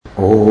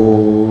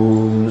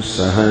ॐ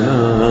सहना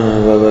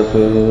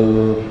भवतु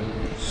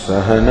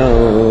सहनौ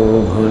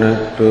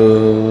भुनक्तु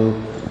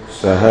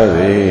सह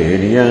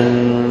वीर्यं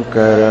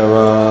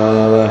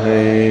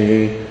करवावहै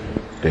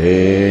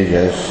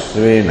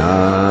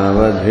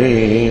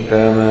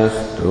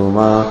तेजस्विनावधीतमस्तु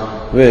मा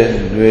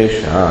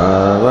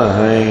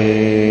विद्विषावहै।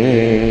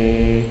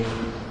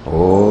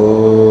 ॐ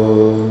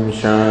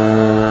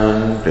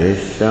शान्ति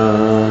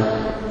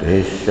शान्ति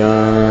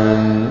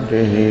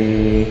शान्तिः।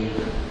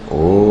 ॐ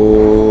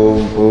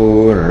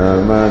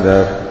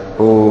पूर्णमदः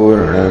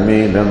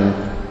पूर्णमिदं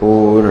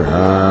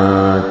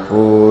पूर्णात्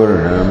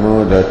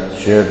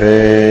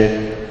पूर्णमुदच्यते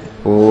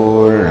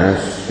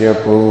पूर्णस्य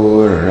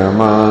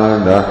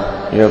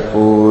पूर्णमादाय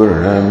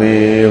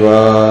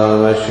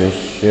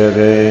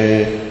पूर्णमेवावशिष्यते।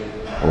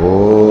 ॐ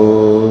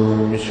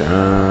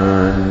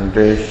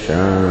शान्ति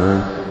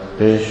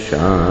शान्ति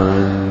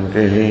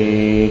शान्तिः।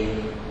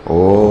 ॐ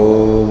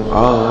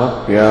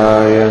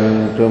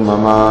आप्यायन्तु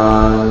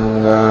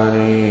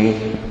ममाङ्गानि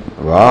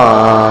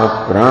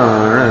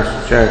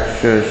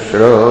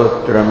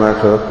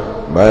वाक्प्राणश्चक्षुश्रोत्रमथो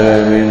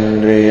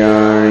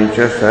बलमिन्द्रियाणि च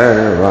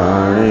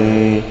सर्वाणि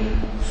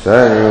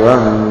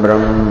सर्वं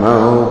ब्रह्म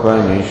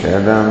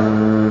उपनिषदम्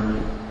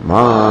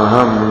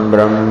माहं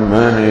ब्रह्म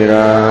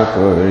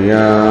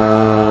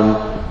निराकुर्याम्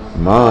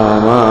मा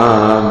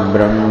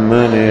ब्रह्म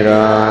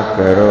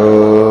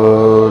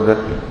निराकरोत्।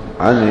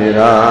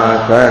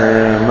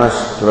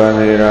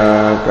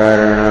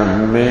 अनिराकरणमस्त्वनिराकरणं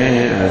मे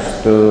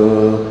अस्तु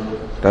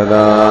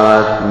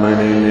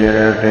तदात्मनि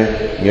निरते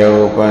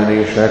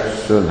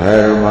यौपनिषत्सु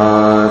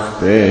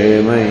धर्मास्ते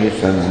मयि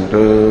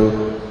सन्तु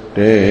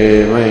ते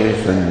मयि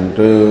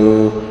सन्तु।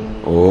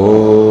 ॐ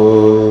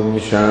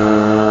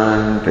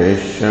शान्ति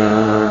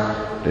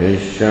शान्ति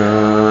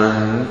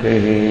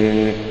शान्तिः।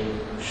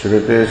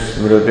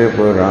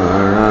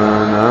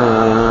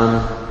 श्रुतिस्मृतिपुराणानाम्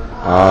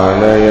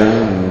आलयं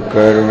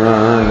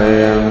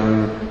करुणालयं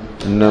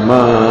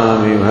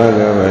नमामि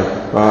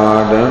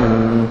भगवत्पादं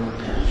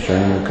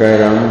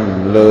शङ्करं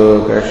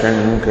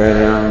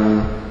लोकशङ्करं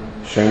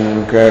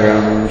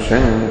शङ्करं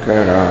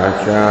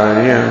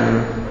शङ्कराचार्यं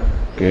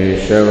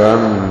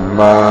केशवं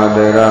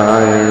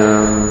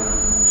बादरायणं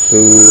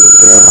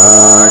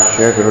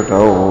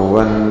सूत्रभाष्यकृतौ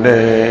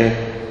वन्दे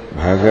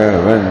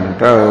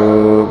भगवन्तौ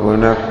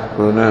पुनः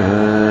पुनः।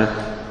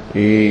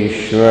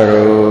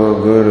 ईश्वरो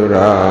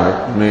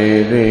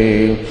गुरुरात्मेति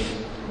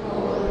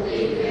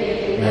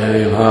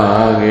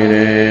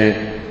विभागिने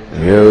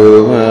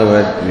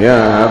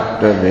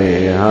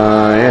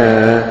व्योमवद्व्याप्तदेहाय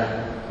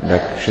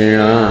दक्षिणामूर्तये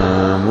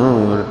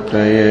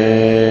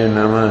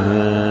नमः।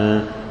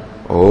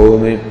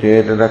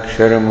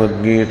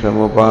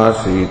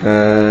 ओमित्येतदक्षरमुद्गीतमुपासीत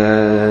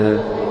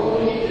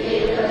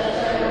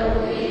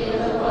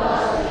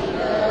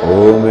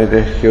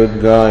ओमिति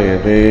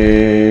ह्युद्गायते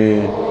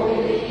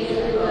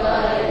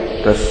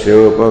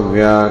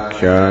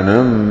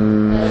तस्योपव्याख्यानम्।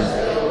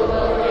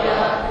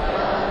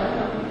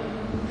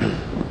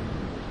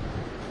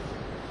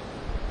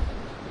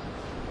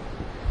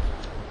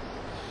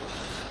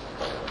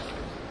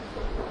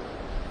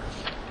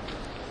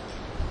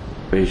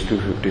 Page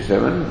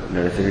 257,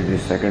 let us read the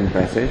second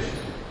passage.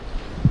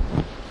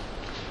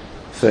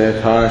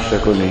 सयथा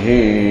शकुनिः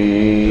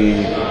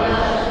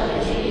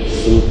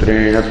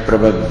सूत्रेण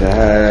प्रबद्धः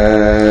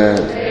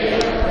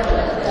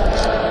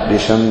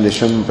दिशं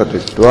दिशं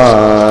पतित्वा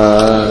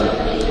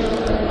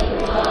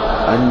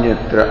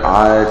अन्यत्र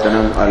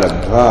आयतनम्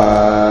अलब्ध्वा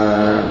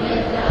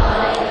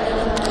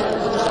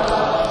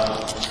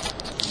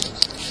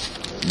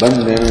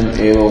बन्धनम्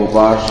एव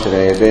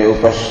उपश्रयते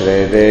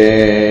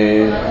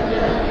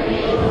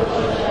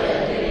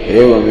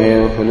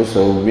एवमेव खलु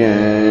सौम्य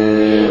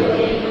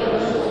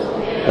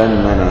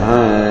तन्मनः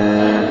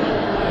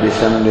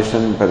दिशं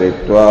दिशं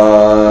पतित्वा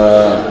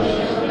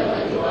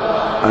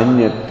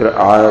अन्यत्र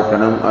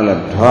आयतनम्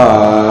अलब्ध्वा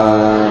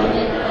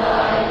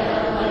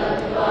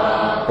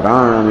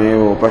प्राणमेव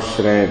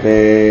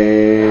उपश्रयते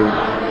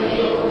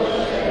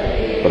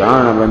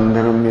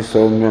प्राणबन्धनं हि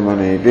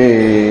सौम्यमनेति।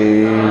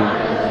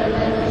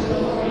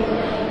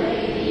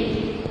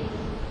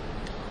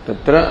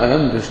 तत्र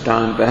अयं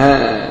दृष्टान्तः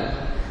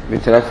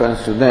with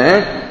reference to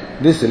that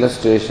this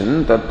illustration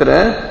तत्र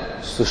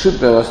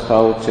सुषुप्त अवस्था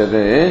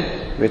उच्यते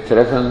with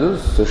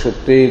reference to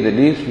sushupti, the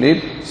deep sleep,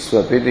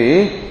 swapiti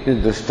is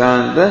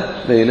drishtanta,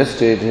 the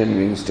illustration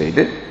being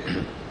stated.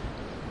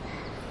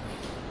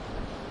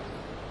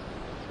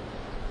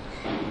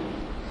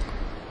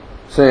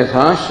 स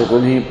यथा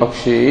शकुनि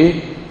पक्षी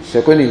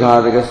शकुनि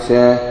घातकस्य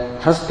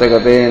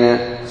हस्तगतेन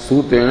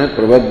सूत्रेण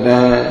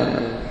प्रबद्धः.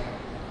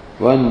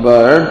 One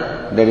bird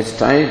that is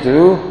tied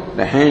to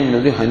the hand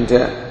of the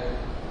hunter.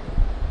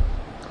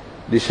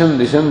 Disham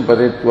disham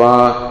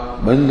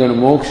patitva bandhan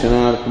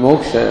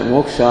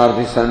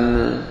moksharthi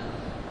san.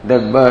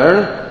 That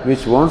bird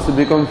which wants to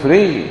become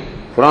free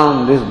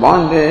from this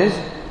bondage,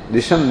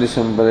 disham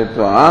disham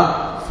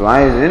patitva,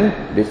 flies in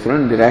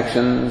different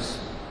directions.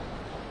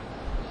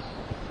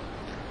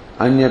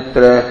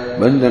 Anyatra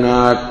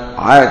bandhanat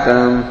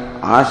ayatanam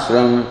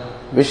ashram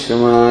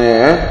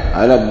vishramaya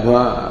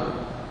alabhva.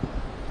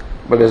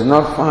 But does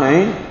not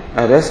find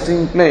a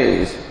resting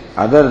place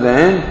other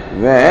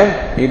than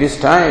where it is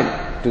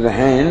tied to the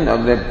hand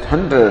of that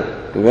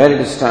hunter, to where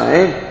it is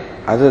tied.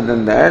 Other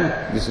than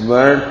that, this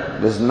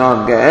bird does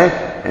not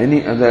get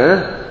any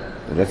other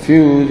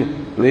refuge,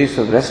 place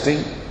of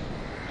resting.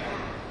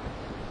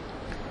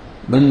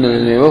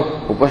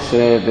 Bandhananeva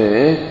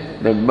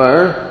upashrayate, the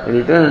bird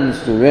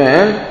returns to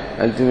where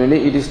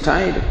ultimately it is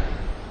tied.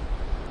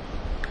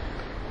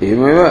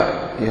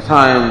 Evameva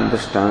yathayam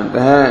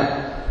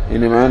drishtantah,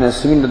 in a manner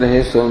similar to the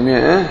He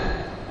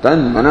Soumya,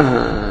 tan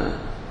manaha,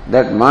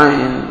 that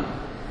mind,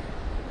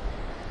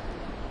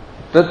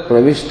 tat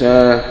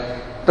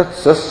pravishta, tat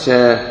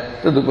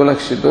sasya, tad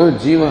upalakshito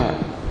jiva.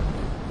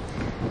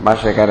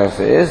 Bhashyakara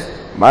says,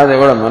 by the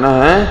word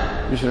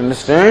manaha, you should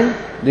understand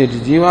the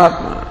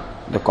jivatma,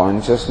 the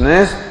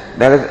consciousness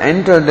that has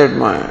entered that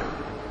mind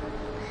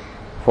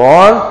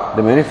for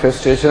the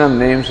manifestation of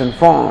names and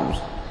forms,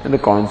 and the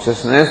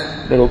consciousness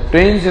that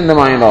obtains in the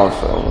mind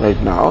also right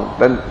now,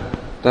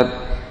 that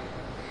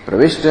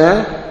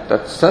pravishta,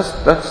 tat sas,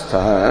 tat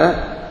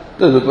stha,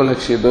 tad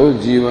upalakshito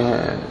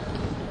jiva.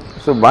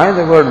 So by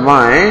the word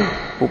mind,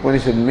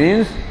 Upanishad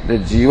means the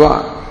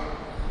jiva,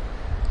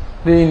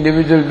 the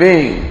individual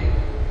being,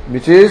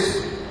 which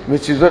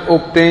is what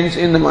obtains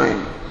in the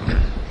mind.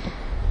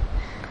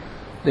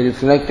 The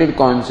reflected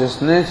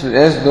consciousness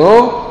as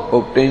though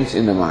obtains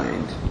in the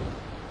mind.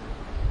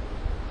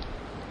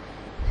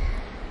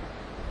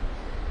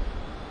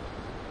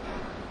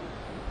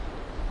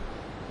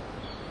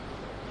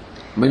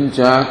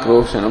 Mancha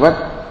Kroshanavat,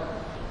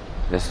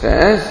 just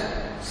as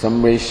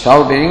somebody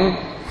shouting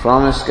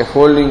from a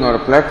scaffolding or a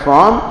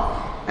platform,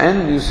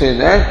 and you say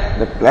that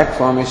the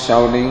platform is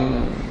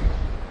shouting.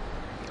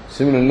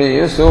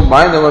 Similarly, so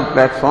by the word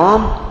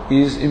platform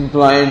is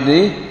implied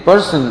the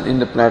person in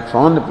the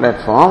platform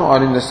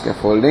or in the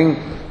scaffolding.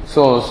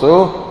 So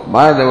also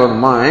by the word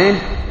mind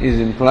is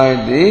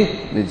implied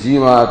the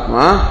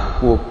Jivatma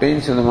who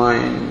obtains in the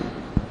mind.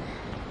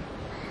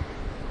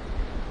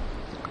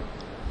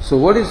 So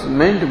what is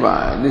meant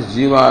by this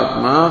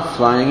Jivatma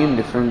flying in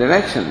different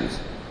directions?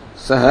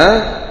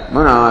 Saha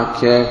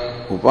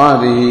Manakhya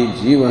Upadi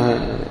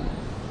Jiva.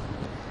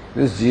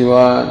 This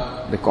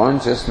Jiva, the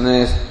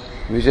consciousness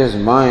which has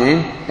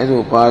mind as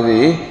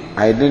Upadi,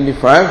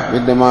 identified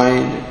with the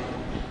mind.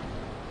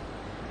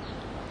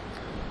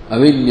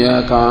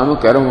 Avidya Kama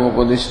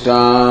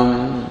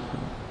Karmopadishtam,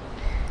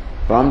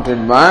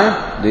 prompted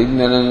by the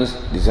ignorance,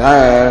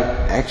 desire,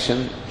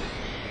 action.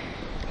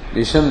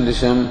 Disham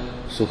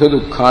Sukha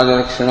Dukkha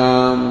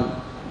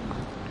Dakshanam.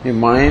 The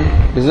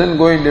mind doesn't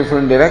go in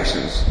different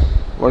directions.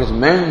 What is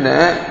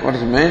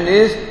meant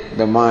is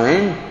the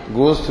mind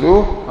goes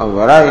through a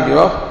variety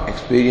of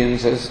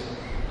experiences.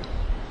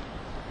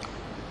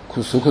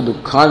 Sukha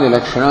Dukkha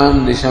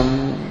Lakshanam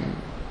Disham,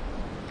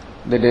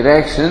 the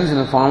directions in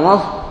the form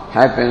of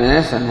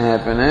happiness,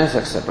 unhappiness,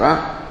 etc.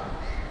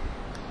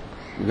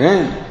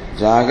 When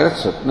Jagrat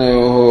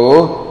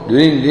Swapnayoho,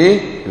 during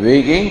the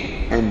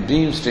waking and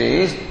dream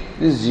stage,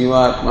 this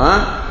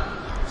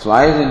Jivatma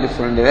flies in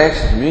different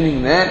directions,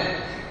 meaning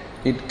that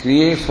it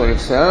creates for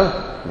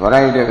itself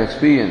variety of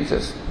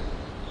experiences.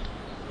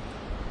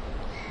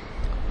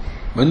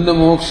 Bandha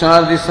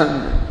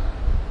Mokshadisan,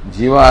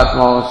 Jivatma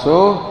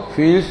also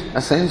feels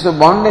a sense of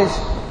bondage,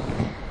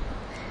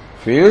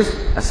 feels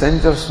a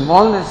sense of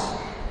smallness.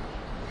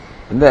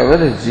 And therefore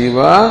the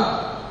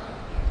Jiva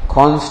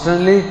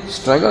constantly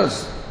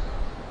struggles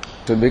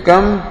to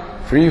become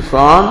free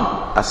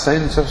from a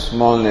sense of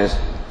smallness,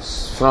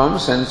 from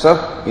sense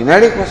of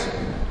inadequacy.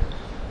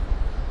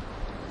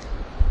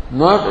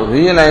 Not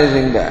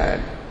realizing that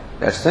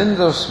sense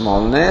of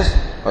smallness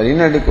or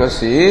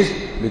inadequacy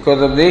is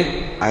because of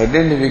the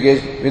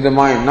identification with the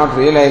mind, not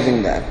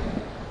realizing that.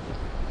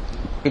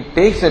 It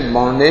takes that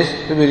bondage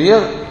to be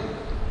real.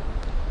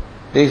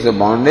 It takes the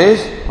bondage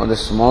or the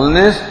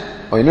smallness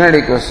or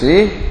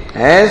inadequacy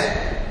as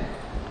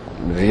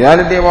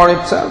reality about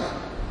itself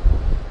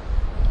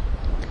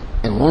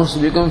and wants to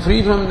become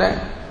free from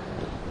that.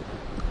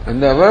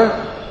 And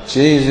therefore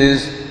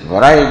chases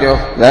variety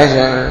of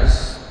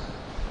pleasures.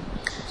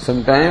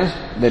 Sometimes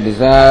the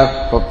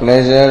desire for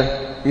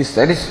pleasure is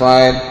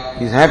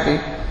satisfied, is happy.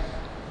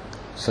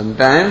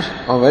 Sometimes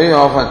or very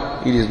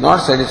often it is not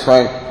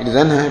satisfied, it is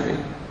unhappy.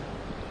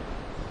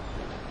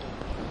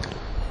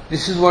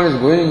 This is what is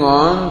going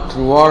on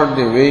throughout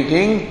the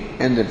waking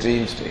and the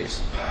dream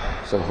states.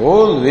 So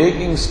whole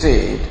waking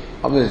state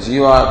of the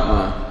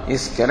Jivatma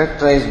is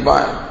characterized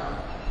by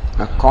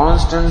a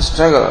constant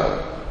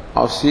struggle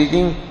of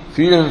seeking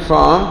freedom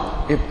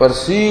from a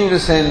perceived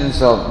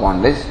sense of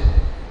bondage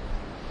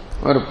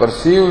or a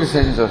perceived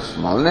sense of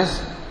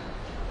smallness.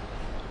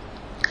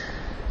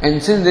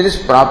 And since there is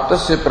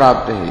praptasya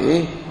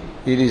prapti,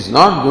 it is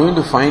not going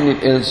to find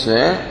it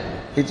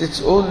elsewhere, it's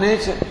its own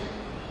nature.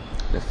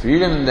 The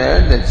freedom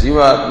that the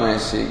Jivatma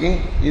is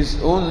seeking is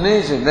its own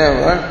nature,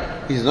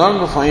 therefore is not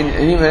going to find it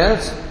anywhere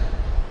else.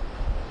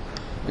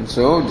 And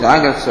so,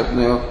 Jagat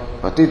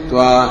Sapnayo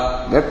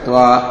Patitva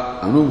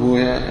Gatva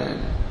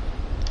Anubhuya,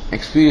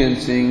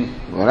 experiencing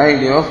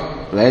variety of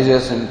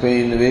pleasures and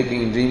pain in the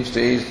waking dream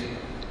stage.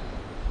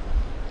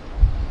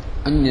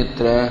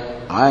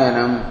 Anyatra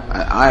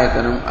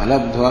ayatanam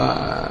alabdhva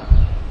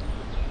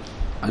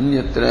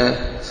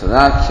anyatra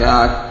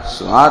sadakhyat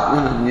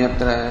swatman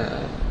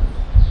anyatra.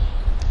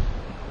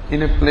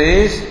 In a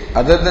place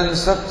other than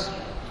Sat,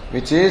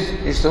 which is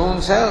its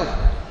own self,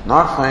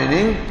 not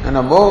finding an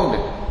abode.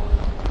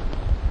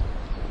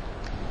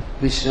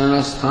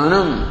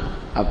 Vishnanasthanam,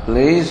 a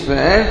place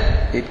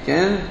where it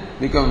can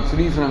become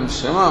free from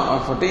shrama or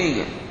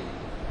fatigue.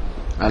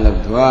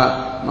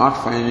 Alabdhva,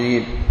 not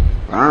finding it.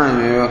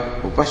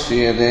 Pranameva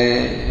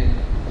upashriyate.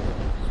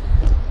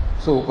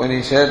 So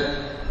Upanishad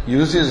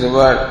uses the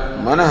word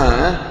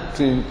manaha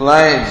to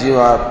imply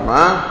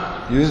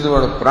Jivatma, uses the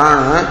word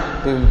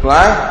prana to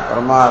imply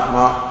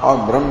Paramatma or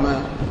Brahma.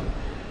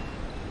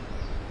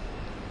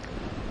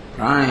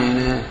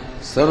 Pranayena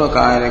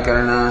sarvakarya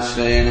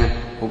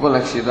karanashrayena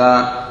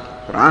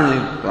upalakshita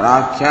prana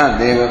parakya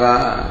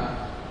devata.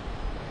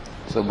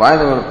 So by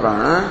the word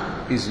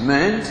prana is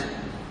meant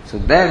so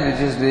that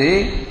which is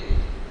the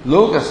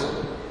locus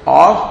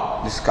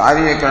of this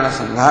karya karana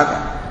sanghata.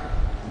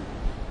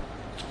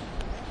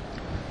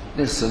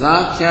 The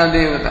sadakya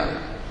devata,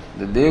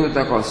 the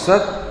devata called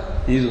Sat,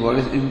 is what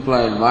is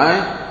implied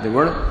by the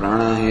word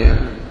prana here.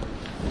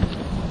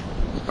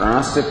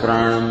 Pranasya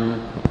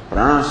pranam,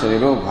 prana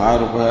shariro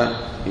bharupa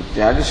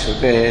ityadi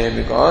shrute,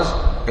 because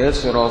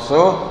elsewhere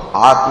also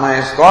Atma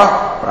is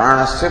called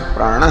pranasya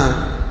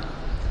prana.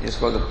 Is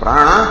called the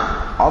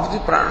prana of the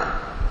prana.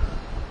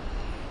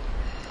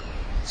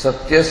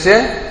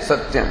 Satyasya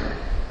satyam,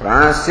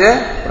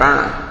 pranasya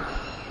prana.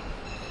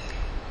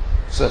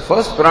 So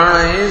first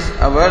prana is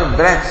our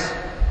breath,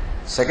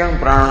 second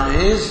prana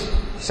is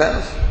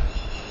self.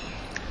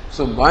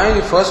 So by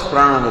the first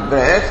prana, the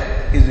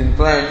breath, is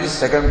implied the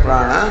second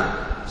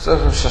prana. So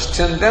from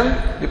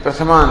shashthyantam, the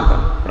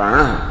prathamantam,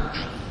 prana.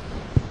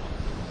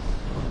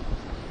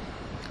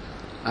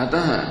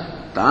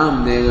 Ataha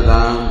tam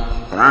devatam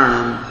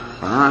pranam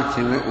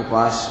pranakhyame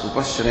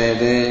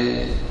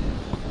upashrayate.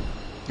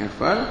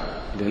 Therefore,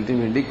 it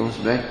ultimately comes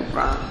back to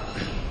prana.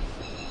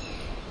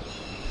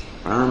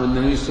 Prana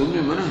bandhana is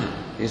soumya manaha.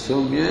 A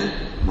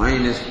soumya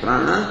minus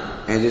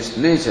prana as its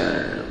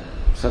nature,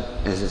 Sat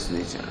as its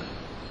nature.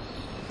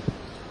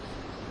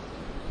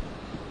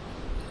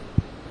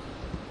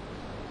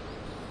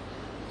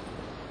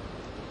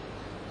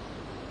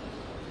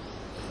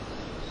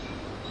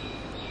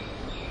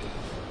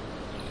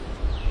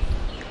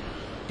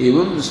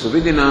 एवं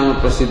स्वपिति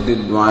नाम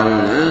प्रसिद्धि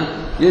द्वारेण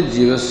यद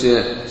जीवस्य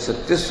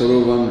सत्य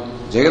स्वरूपम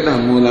जगतः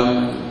Moolam.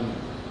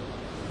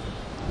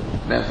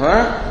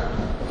 Therefore,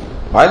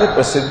 by the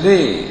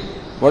prasiddhi,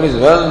 what is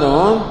well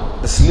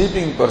known, the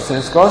sleeping person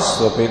is called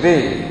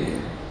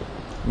swapiti.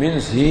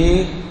 Means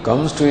he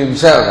comes to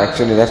himself.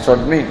 Actually, that's what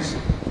it means.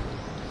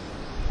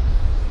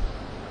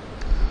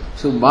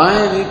 So by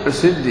the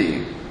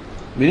prasiddhi,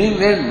 meaning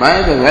that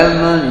by the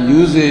well-known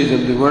usage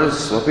of the word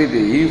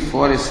swapiti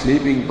for a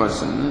sleeping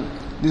person,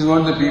 this is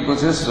what the people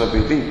say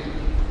swapiti.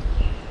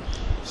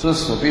 So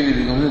swapiti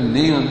becomes the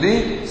name of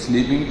the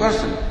sleeping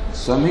person.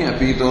 Swami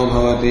apito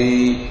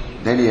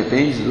bhavati, that he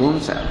attains his own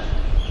self.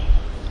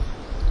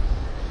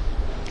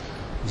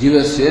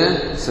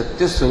 Jivasya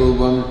satya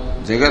swarupam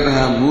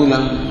jagataha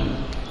moolam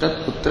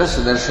tat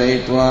putrasya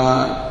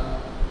darshayitva.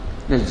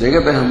 The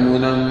jagataha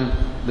moolam,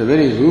 the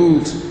very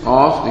root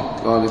of the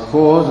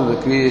cause of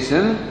the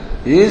creation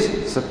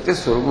is satya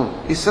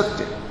swarupam, is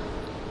satya.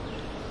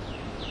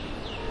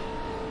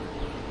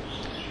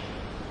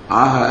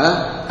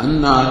 Aha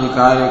annadi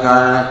karya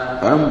karana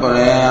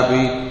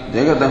paramparaya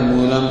jagataha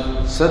moolam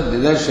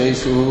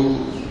saddidarshaishu.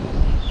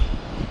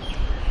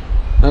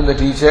 Now the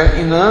teacher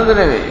in another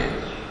way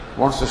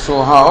wants to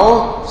show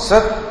how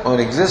Sat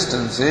or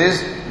existence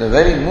is the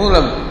very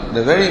moolam,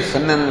 the very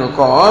phenomenal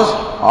cause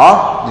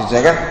of the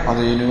Jagat, of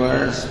the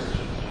universe.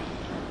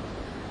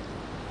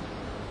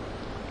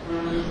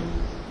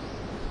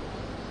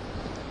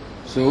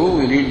 So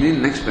we read the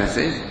next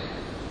passage.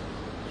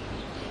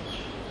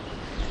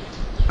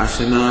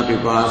 Ashana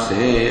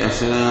pipase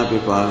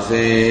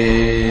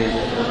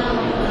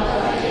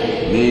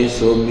me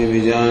somya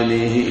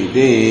vijanihi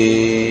ide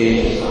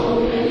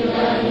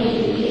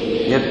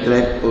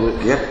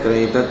yatra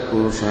itat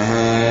purushah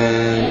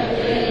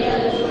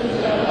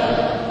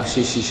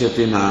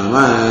ashishishati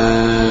nama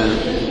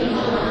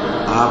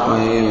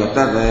apaeva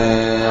tad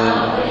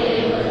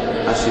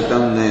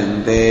ashitam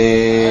nayante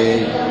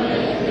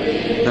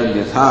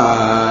tadyatha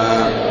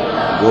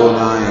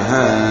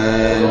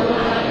gonayah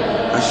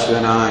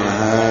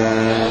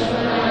ashvanayah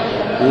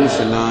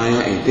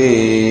pushanaya iti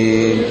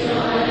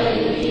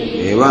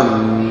evam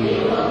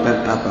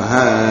tad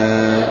apaha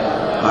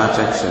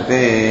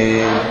achakshate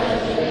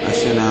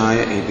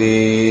ashanaya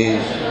iti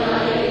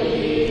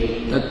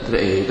tatra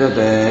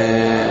etate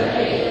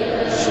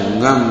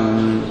shungam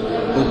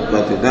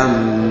utpatidam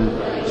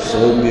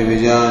soumya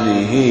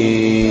vijanihi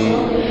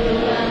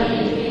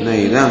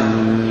naidam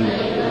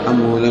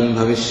amulam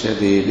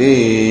bhavishyati.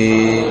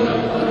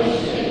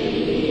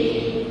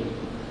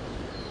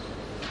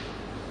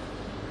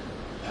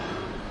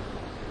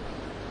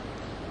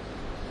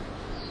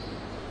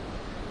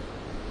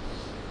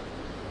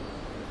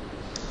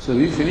 So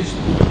we finished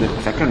the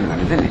second one,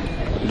 isn't it?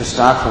 We'll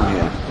start from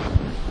here.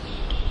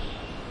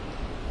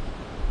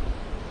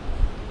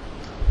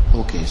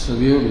 Okay, so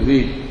we have to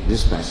read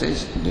this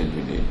passage, then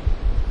we did.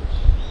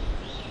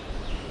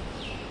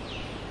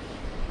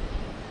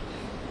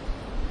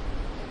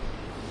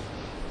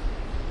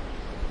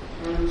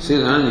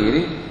 Says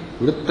Anandagiri,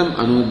 Vrittam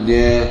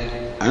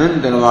Anudya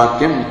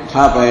Anantarvakyam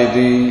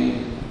Utthapayati.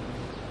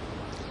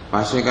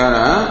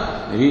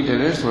 Bhashyakara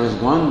reiterates what has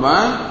gone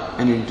by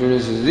and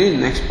introduces the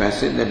next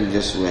passage that we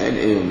just read,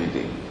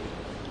 Evamiti.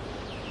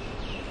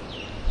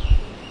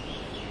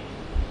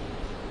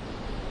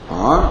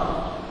 Or,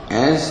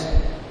 as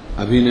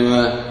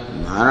Abhinava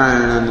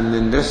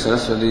Narayananandendra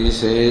Saraswati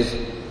says,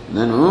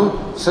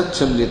 Nanu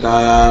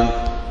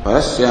Satshabditayam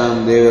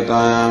Parasyam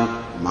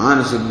Devatayam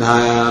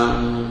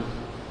Manasiddhayam.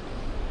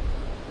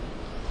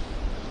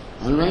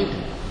 Alright?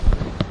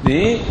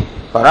 The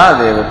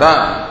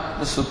Paradevata,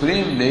 the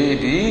supreme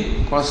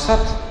deity called Sat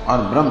or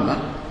Brahman,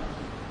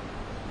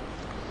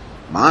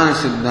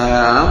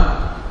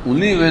 Manasiddhayam,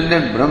 only when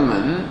that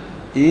Brahman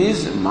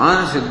is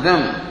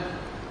Manasiddham,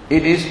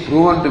 it is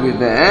proven to be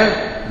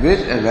there with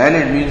a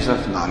valid means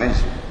of knowledge.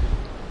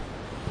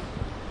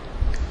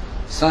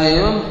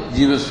 Sayavam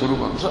Jiva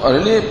Swarupam. So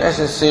earlier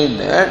passage said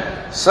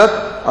that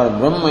Sat or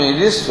Brahma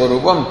is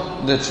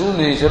Swarupam, the true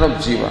nature of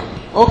Jiva.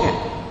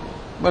 Okay.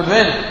 But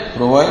when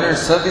provided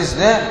Sat is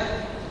there,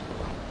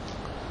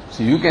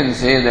 so you can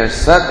say that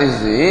Sat is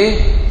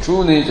the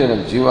true nature of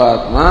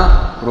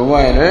Jivatma,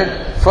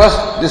 provided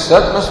first this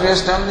Sat must be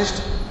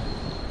established.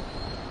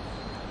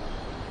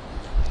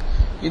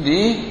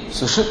 Idi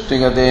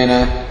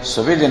sushuptigatena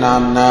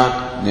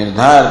swavidinamna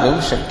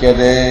nirdhardum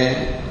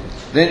shakyate.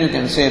 Then you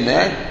can say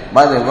that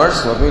by the word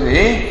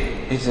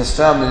swapidi, it's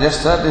established that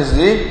Sat is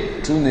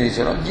the true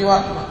nature of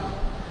Jivatma.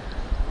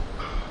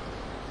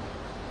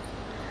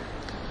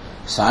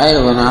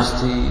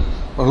 Sairvanasti,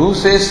 but who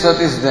says Sat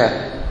is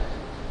there?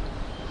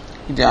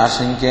 Iti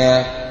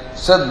ashankya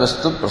Sat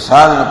vastu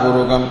prasadana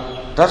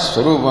purvakam tat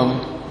swarupam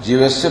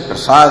jivasya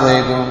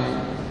prasadaitum.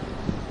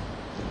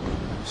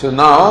 So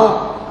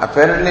now,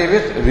 apparently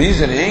with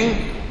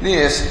reasoning,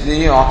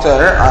 the author,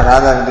 or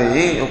rather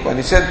the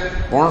Upanishad,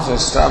 wants to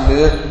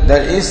establish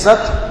that is Sat.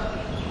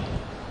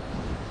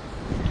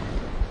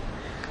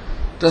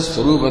 Tat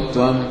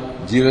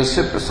swarupatvam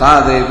jivasya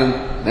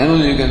prasadaitum. Then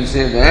only you can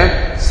say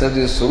that Sat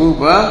is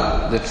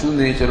Swarupa, the true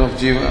nature of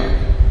Jiva.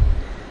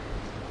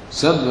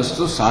 Sat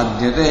vastu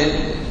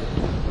sadhyate.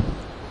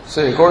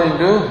 So according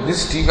to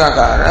this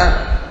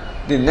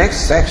Tikakara, the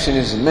next section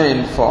is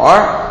meant for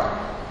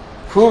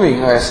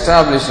proving or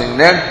establishing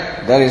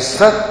that there is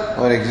Sat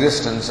or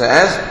existence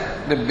as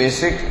the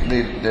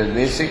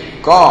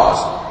basic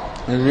cause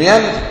and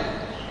reality.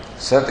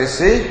 Sat is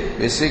the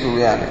basic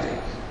reality.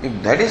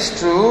 If that is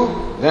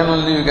true, then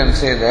only you can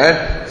say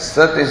that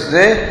Sat is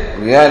the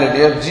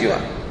reality of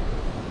Jiva.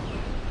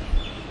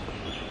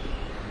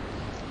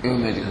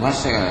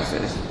 Bhashyakara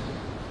says,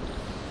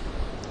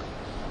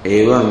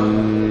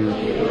 Evam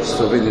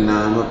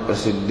Swavidinama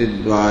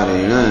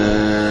Prasiddhidvarena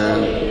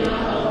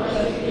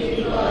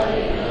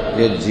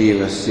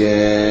Yajjivasya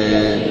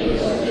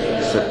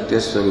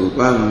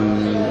Satyaswarupam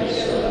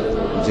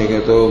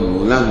Jagato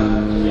Moolam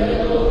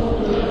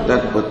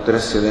Tat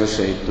Putrasya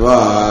Darshayitva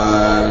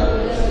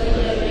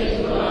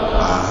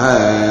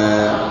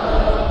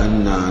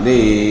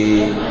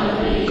Annadi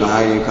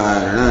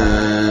Karyakarana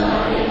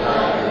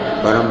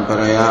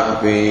Paramparaya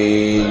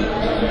Api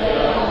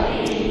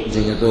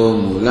Jagato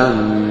Moolam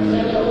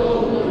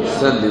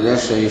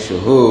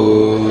Saddidashaishuhu.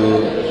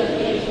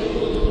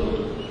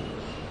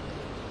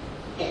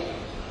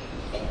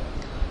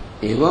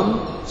 Evam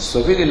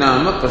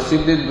Swavidinama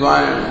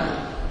Prasiddhidvarana.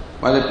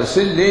 By the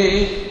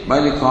Prasiddhi, by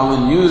the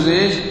common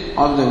usage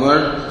of the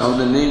word, of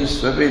the name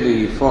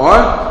Swapidi for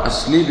a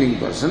sleeping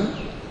person,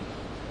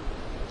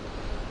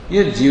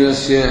 Yad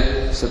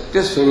Jivasya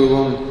Satya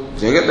Swarupam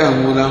Jagatah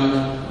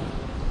Moolam.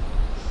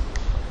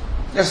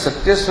 That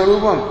Satya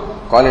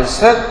Swarupam, call it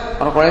Sat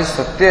or call it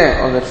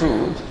Satya or the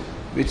truth,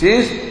 which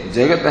is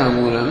Jagatah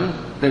Moolam,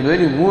 the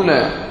very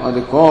Moola or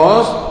the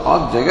cause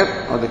of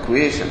Jagat or the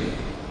creation.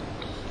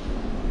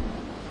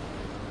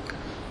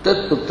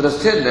 Tat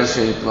Putrasya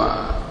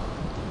Darshayitva.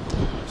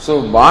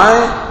 So by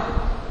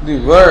the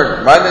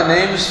word, by the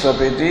name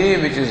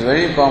Swapiti, which is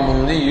very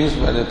commonly used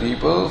by the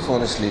people for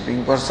a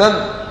sleeping person,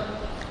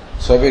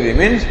 Swapiti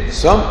means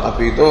Swam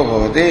Apito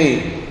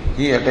Bhavati.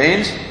 He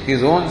attains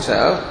his own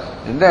self,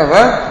 and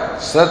therefore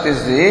Sat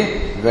is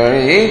the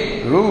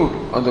very root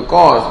or the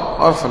cause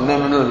or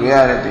fundamental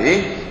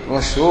reality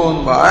was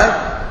shown by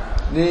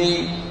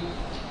the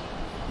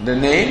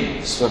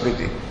name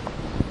Swapiti.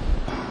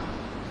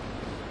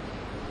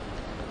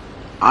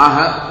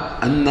 Aha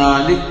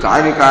Annadi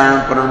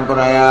Karyakarana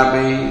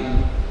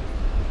Paramparayapi.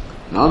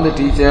 Now the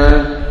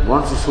teacher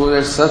wants to show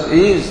that Sat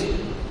is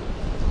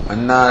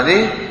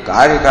Annadi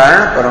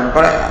Karyakarana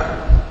Paramparaya.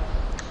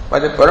 By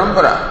the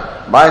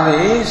Parampara, by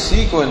the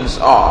sequence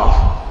of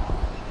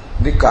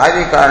the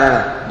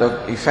Karyakarana,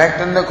 the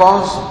effect and the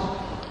cause.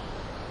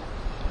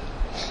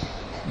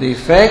 The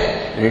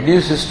effect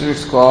reduces to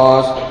its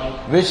cause,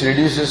 which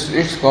reduces to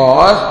its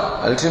cause,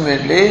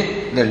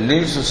 ultimately that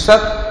leads to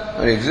Sat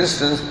or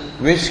existence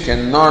which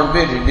cannot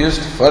be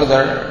reduced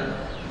further.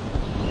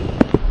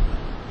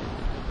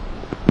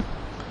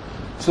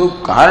 So,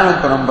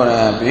 Karana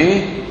Parampara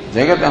api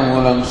Jagata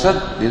Moolam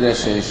Sat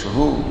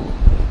Didasheshu.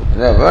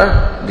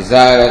 Therefore,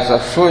 desirous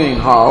of showing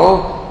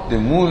how the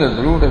Moola,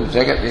 the root of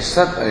Jagat is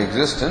Sat or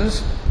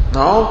existence.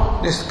 Now,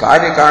 this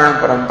Karya Karana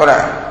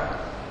Parampara,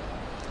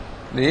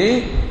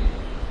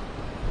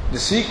 the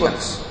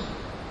sequence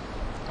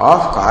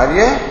of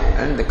Karya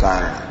and the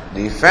Karana,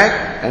 the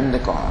effect and the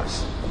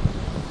cause.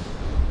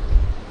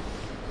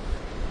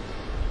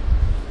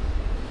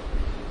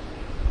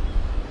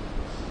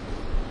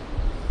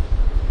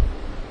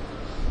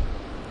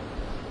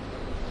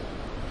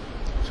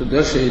 So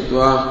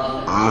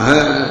Darshayitva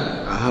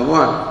aha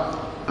what?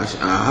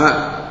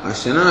 Aha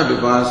ashana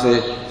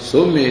vipase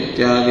somya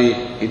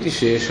ityadi iti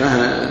shesha.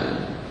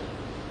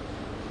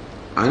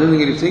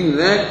 Anandagiri thinks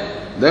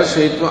that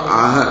Darshayitva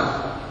aha.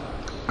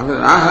 After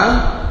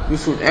aha, you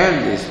should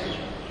add this.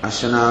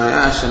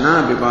 Ashanaya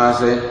ashana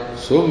vipase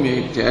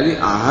somya ityadi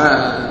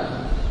aha.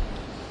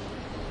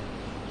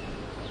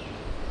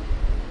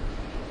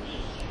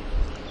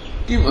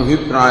 Kim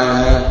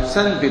abhipraya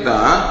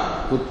sanpita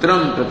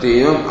पुत्रम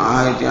प्रत्येवम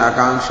आह इति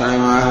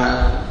आकांक्षायामाह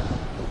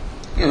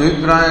किम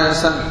अभिप्राय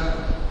सन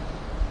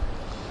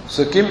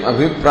सो किम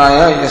अभिप्राय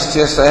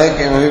यस्य सह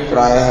किम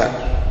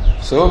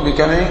अभिप्राय so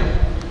becoming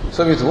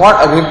so with what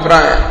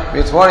abhipraya,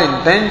 with what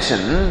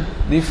intention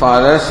the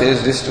father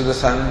says this to the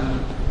son.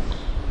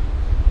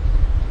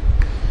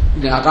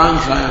 The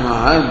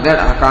akankshaya마ha,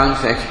 that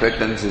akanksha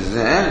expectance is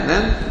there,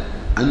 then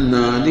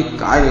annadi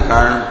karya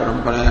karana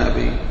parampara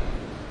api.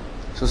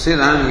 So say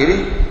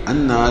Anandagiri,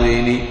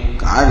 annadini,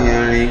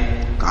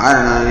 karyani,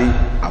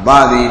 karanani,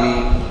 abadini.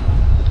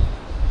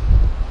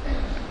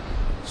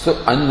 So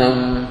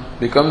annam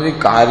becomes the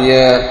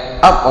karya,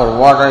 up or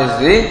water is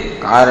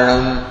the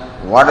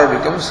karanam, water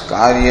becomes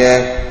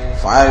karya,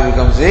 fire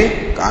becomes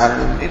the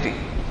karanam iti.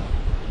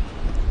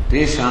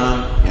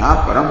 Tesham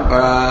ya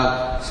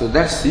parampara. So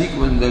that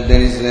sequence that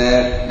there is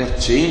there, that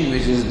chain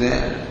which is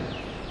there.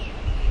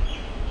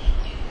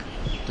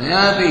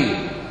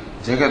 Tayapi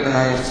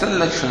Jagatah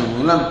Sallakshana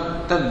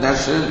Moolam Tad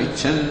Darshan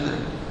Vichan.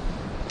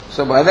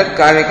 So by that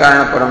Karya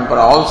Karana Parampara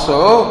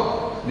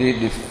also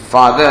the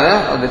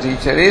father or the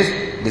teacher is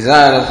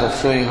desirous of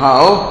showing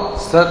how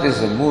Sat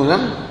is the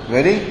Moolam,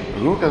 very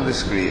root of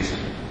this creation.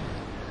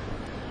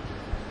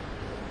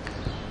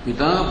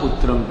 Pita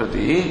Putram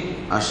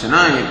Prati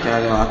Ashana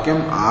Ityadi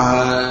Vakyam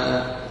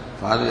Aha.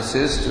 Father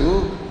says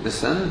to the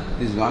son,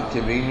 this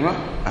Vakya being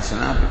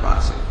Ashana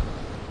Pipase.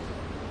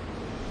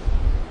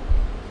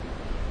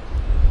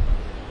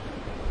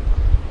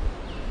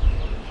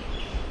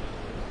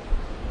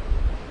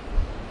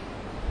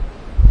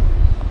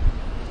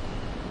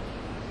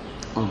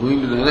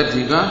 Going to the other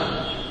Tika,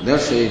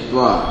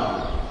 Darshayitva.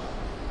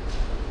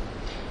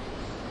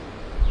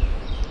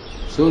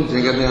 So,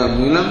 Jagataya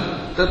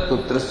Moolam Tat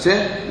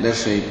Putrasya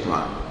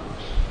Darshayitva.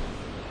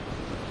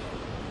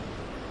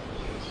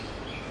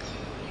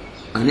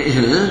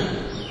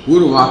 Aneha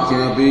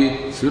Purvakya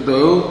api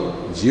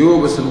Shrutau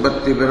Jiva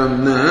Sampatti Param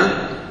na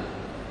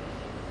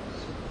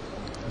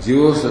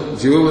Jiva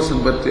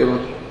Sampatti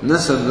Param na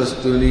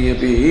Sadvastuni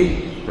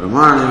api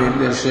Pramana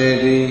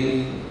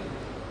Vidyarshayati.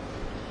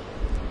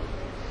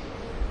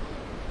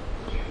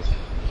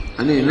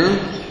 Anena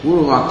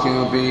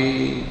Purvakyam,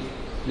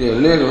 the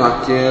earlier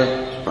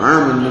Vakya,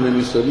 Pranamandana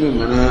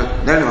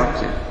Viswamimana, that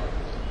Vakya.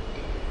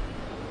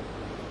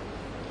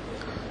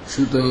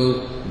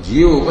 Shuta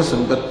Jiva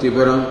Upasampatti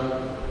Param,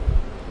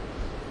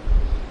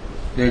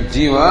 that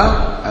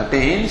Jiva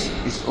attains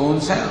its own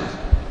self.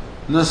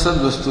 Na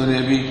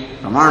Sadvastunebi,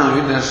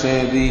 Pramana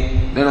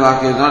Vidyarshayati, that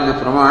Vakya is not the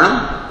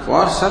Pramana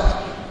for Sat.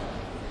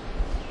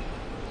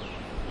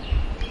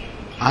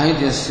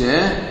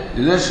 Ahidhyasya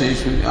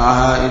Didarshaishu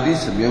Aha iti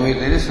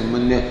Sabhyavaitere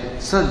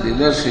Sambandhya Sat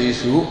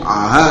Didarshaishu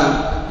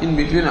Aha. In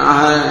between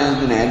Aha has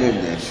been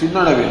added there. Should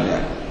not have been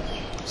there.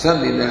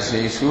 Sat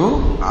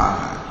Didarshaishu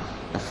Aha.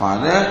 The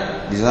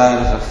father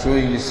desires of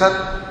showing the Sat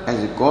as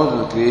the cause of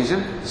the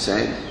creation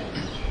said.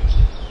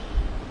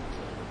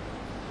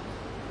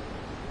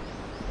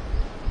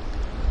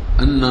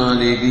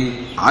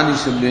 Annadedi Adi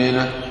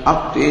Shabdena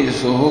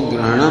Aptejasoho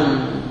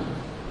Grahanam.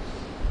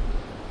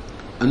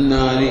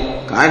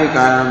 Annani Karya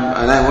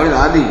Karanam. What is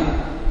Adi?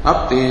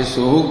 Up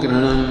Tejasoho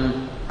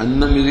Grahanam.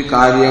 Annam is the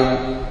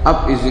Karyam.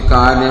 Up is the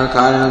Karya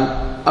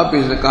Karanam. Up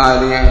is the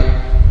Karya.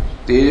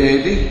 Teja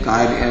is the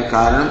Karya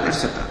Karanam,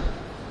 etc.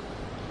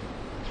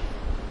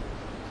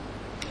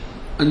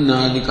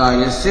 Annadi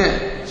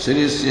Karyasya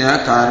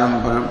Sharisya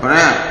Karanam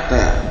Paramparaya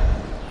Taya.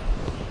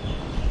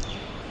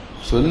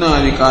 So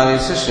Annadi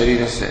Karyasya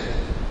Sharirasya.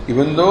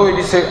 Even though it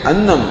is said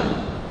Annam,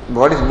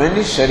 what is meant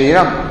is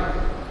Shariram.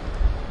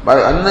 By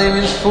Anna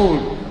means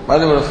food. By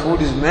the word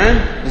food is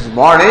meant this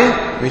body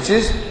which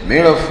is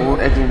made of food,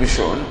 it will be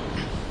shown.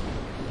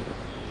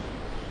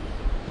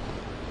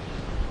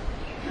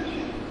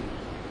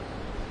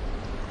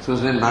 So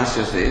then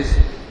Bhashya says,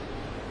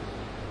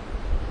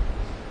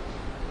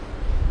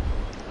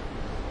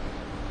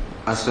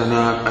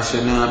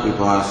 अशना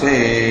पिपासे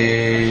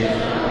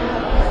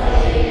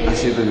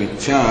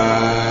अशितुमिच्छा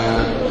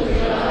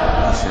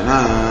अशना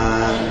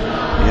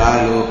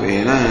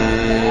यालोपेन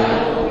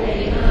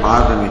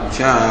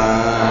पातमिच्छा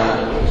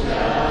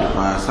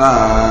पिपासा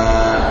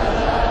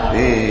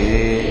ते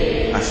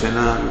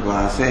अशना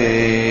पिपासे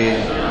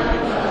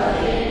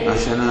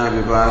अशना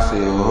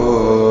पिपासयोः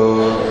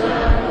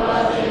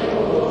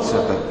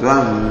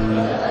सतत्वं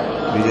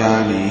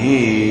विजानीहि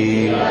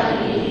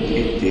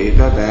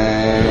इत्येतत्।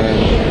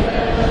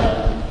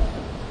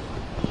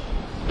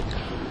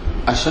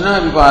 अशना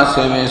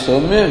पिपासे में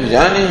सौम्य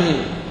विजानीहि,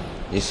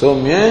 ये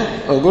सौम्य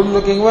और good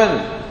looking one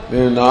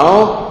will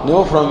now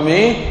know from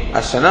me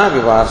Ashana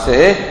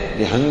Vipase,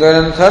 the hunger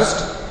and thirst.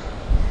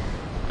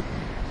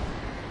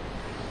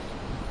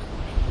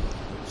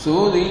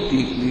 So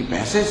the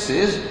passage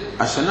says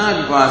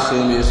Ashana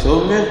Vipase me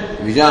Somya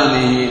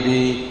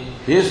Vijanehi,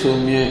 he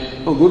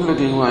Somya, O good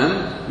looking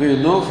one, will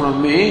know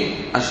from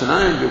me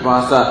Ashana and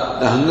Vipasa,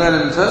 the hunger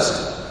and thirst.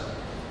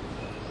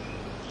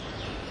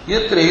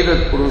 Yatra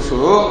Hirat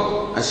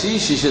Purusho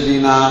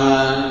Ashishishadi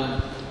Nama.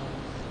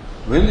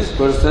 When this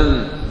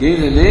person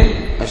gives a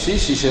name,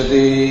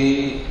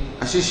 Ashishishati,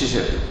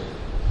 Ashishishati,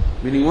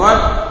 meaning what?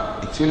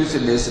 Actually it's a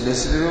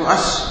destination of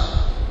Ash,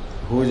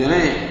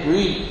 Hojane, to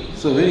eat.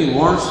 So when he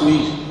wants to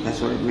eat,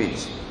 that's what it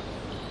means.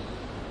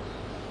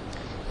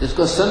 It's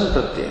called San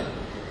Pratyaya.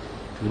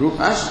 Root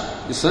Ash,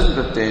 the San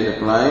Pratyaya is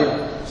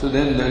applied, so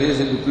then there is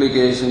a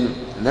duplication,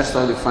 and that's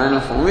why the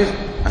final form is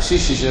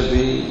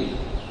Ashishishati.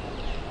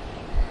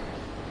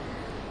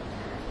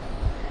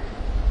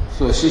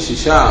 So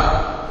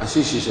Ashishisha,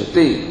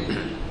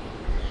 Ashishishati.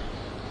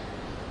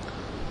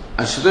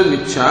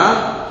 Ashitamiच्छा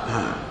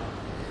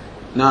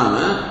नाम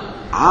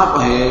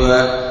आपहेव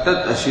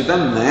tat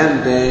ashitam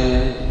nayante.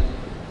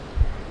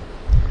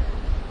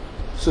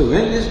 So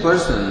when this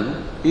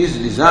person is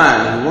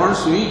desired, he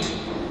wants to eat,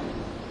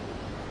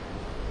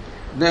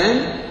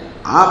 then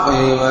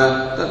आपहेव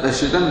tat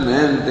ashitam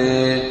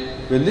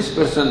nayante. When this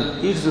person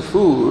eats the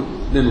food,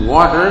 then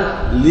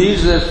water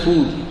leads that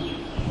food.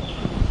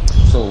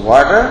 So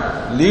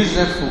water leads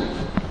that food,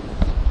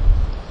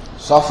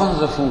 softens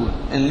the food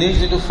and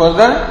leads it to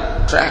further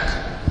track.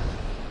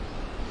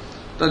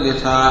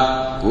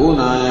 Tadyatha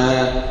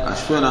gonaya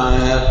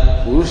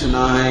ashwanaya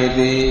purushanaya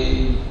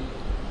iti.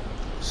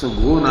 So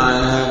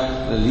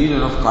gonaya, the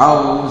leader of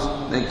cows,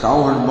 the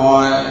cowherd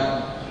boy.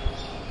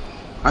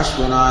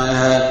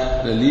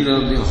 Ashwanaya, the leader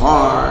of the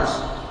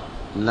horse,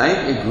 like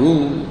a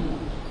groom.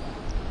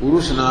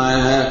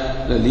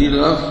 Purushanaya, the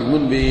leader of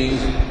human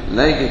beings,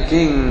 like a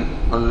king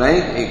or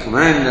like a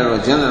commander or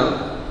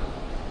general.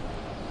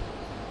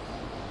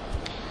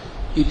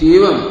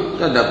 Itivam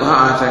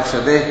tadapha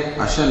achakshate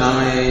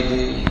ashanaya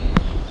iti.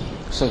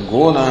 So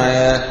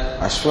gonaya,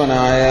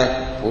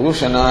 ashwanaya,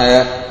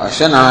 purushanaya,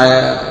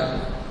 ashanaya.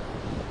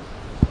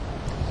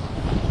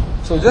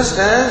 So just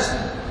as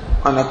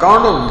on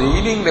account of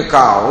leading the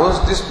cows,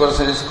 this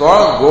person is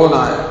called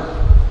gonaya.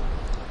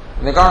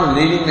 On account of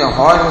leading the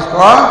horse is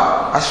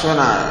called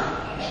ashwanaya.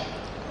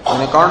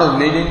 On account of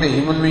leading the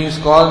human being is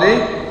called the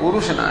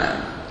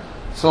purushanaya.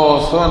 So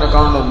also on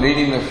account of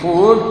leading the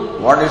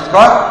food, what is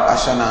called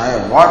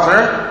ashanaya?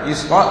 Water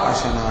is called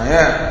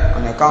ashanaya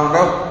on account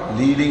of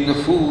leading the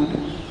food.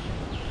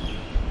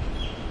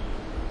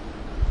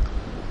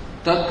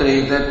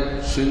 Tatraitat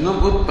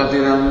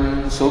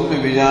shunnuputpatiram somya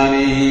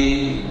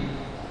vijanihi.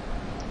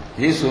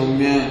 He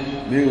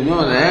somya, may you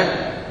know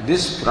that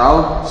this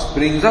sprout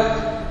springs up.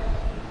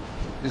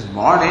 This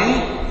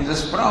body is a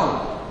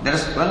sprout that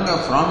has sprung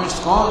up from its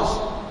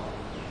cause.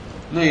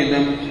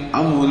 Naidam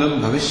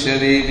amulam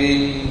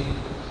bhavishyadeti.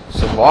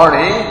 So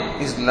body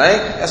is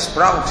like a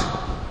sprout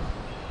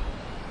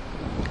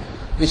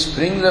which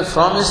springs up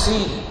from a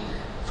seed.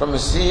 From a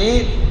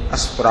seed, a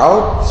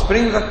sprout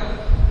springs up.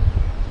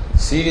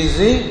 Seed is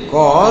the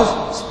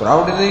cause,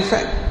 sprout is the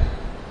effect.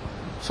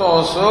 So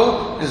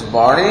also this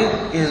body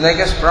is like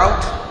a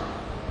sprout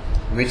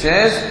which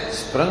has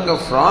sprung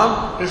up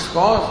from its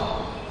cause.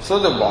 So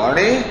the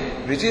body,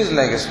 which is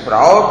like a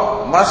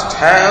sprout, must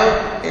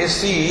have a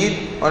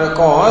seed or a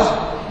cause.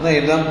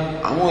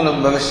 Naidam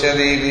amulam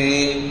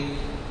bhavishyadeti.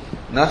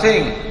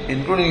 Nothing,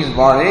 including his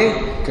body,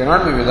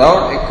 cannot be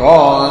without a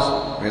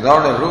cause,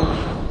 without a root.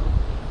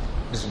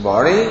 This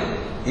body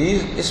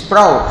is a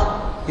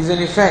sprout, is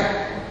an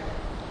effect.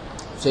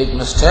 So it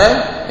must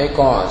have a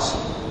cause.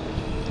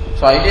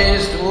 So idea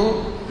is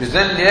to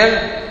present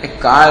here a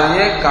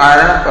karya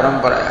karana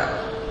paramparaya,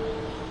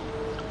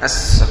 a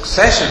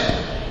succession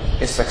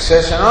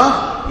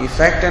of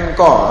effect and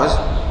cause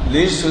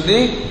leads to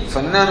the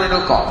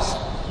fundamental cause.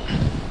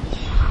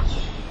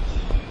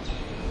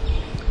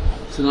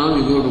 So now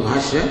we go to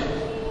Bhashya.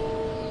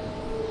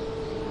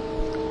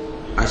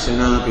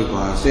 Ashana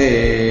pipase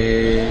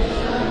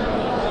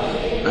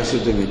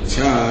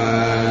ashitamiच्छा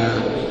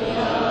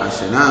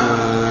ashana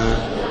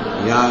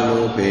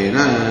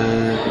yalopena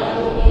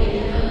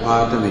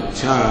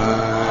patamiच्छा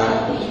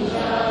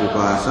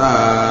pipasa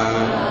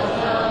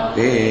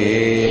te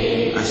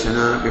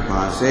ashana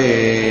pipase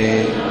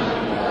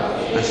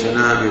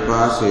ashana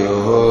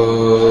vipasayoho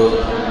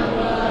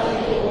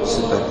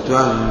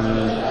satatvam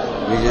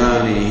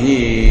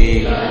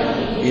vijanihi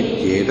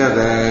ityetad.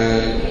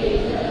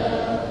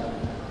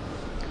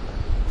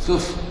 So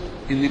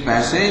in the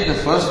passage, the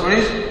first one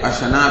is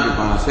ashana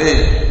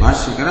vipase.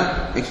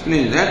 Bhashyakara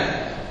explains that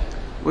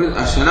what is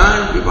ashana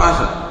and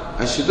vipasa.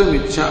 Ashitu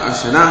michcha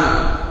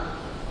ashana.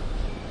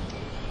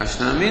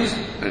 Ashana means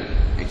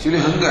actually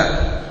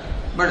hunger,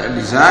 but a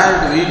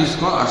desire to eat is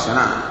called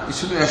ashana. It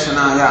should be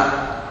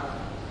ashanaya.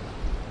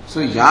 So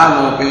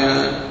ya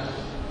lopena,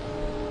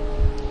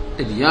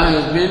 that ya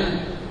has been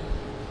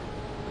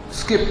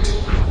skipped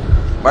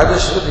by the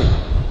Shruti.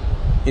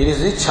 It is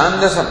the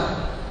Chandasam.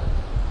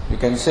 You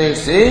can say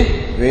it's a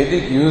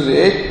Vedic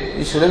usage.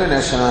 It should have been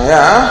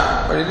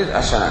ashanaya, but it is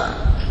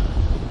ashana.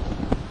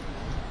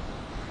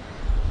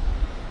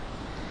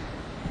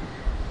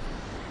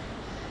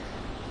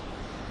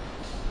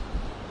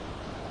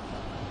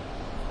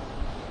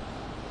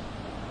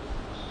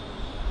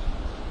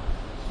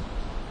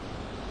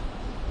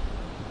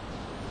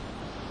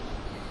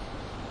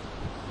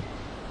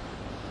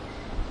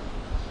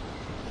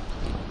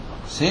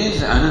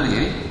 Says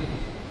Anandagiri,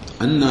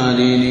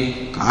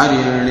 Annadini,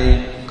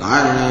 Karyani,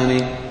 Karanani,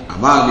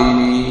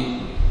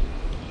 Abadini,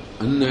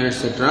 Anna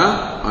etc.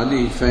 are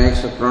the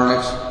effects of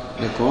products,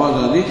 the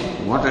cause of the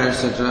water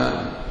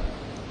etc.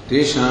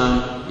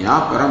 Tesham,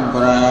 Ya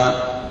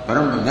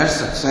Parampara, that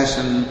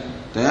succession,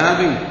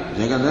 Tayabhi,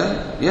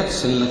 Jagada, Yat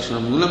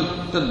Sallakshana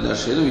Moolam, Tad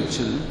Darshedu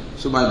Vichan.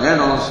 So by that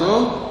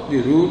also, the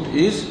root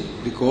is,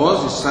 the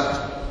cause is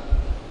Sat.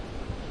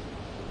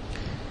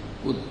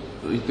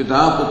 Pita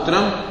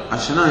Putram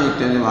Ashana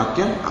Ityadi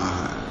Vakyam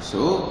Aha.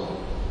 So,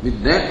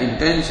 with that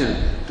intention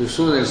to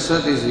show that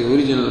Sat is the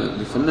original,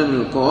 the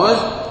fundamental cause,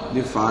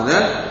 the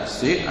father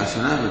said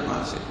Ashana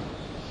Vipase.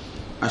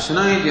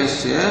 Ashana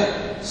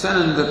Ityasya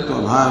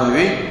Sanandatva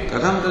Bhavavi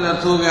Katham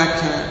Tadartho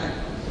Vyakhya.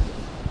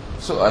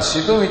 So,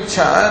 Ashitu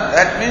Ichcha,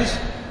 that means,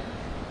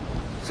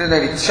 say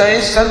that Ichcha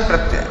is San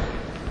Pratyaya.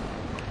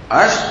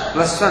 Ash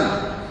plus San.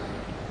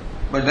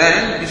 But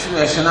then it should be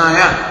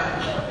Ashanaya.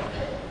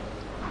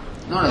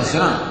 Not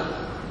ashana.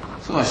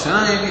 So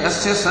ashana is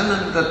asya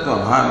sanantatva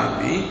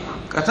bhavepi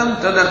katham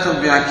tadartha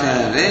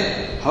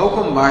vyakhayate. How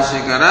come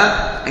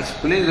Bhashyakara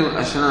explains about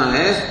ashana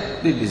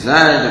as the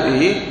desire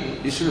to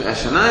eat? It should be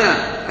ashanaya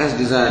as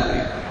desire to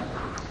eat.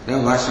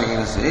 Then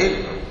Bhashyakara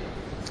said,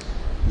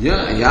 ya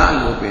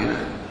lopena.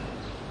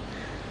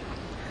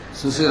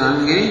 So says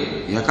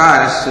Anandagiri,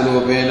 yakarasya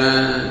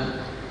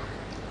lopena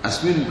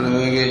asmin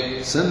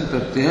pravage san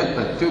pratyaya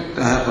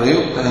pratyuktah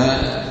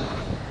prayuktah.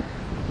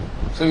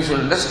 So you should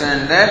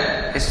understand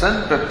that a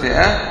san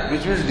pratyaya,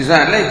 which means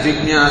desire, like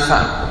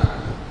jignasa.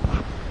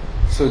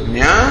 So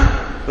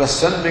jnana plus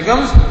san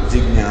becomes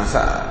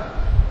jignasa,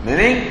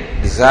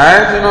 meaning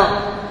desire to know.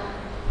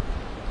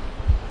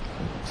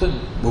 So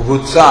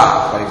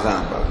bhubhutsa, for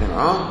example,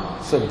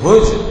 So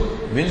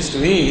bhuj means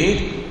to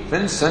eat,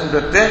 then san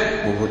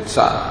pratyaya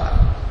bhubhutsa.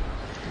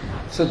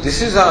 So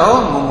this is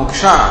our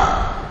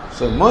mumuksha.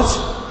 So much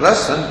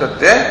plus san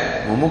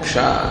pratyaya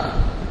mumuksha.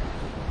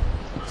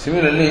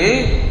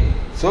 Similarly,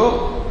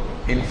 so,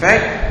 in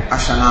fact,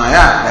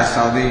 ashanaya, that's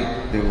how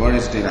the word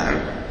is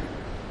derived.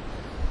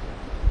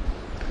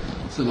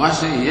 So,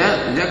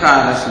 Bhashyakara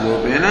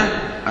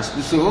Yakarasya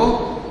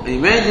Asmiso,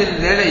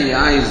 imagine that a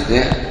ya is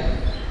there,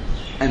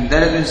 and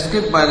that has been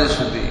skipped by the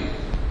Shruti.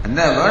 And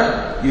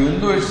therefore,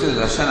 even though it says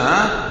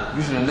ashana,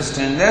 you should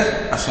understand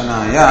that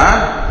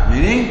ashanaya,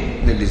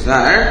 meaning the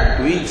desire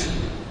to eat.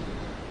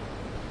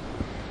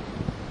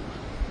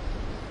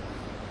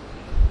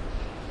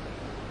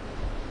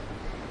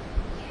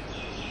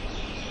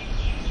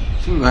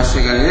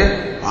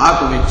 Bhashyakara,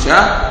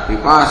 Patumichcha,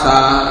 Vipasa.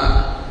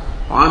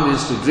 Pa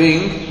means to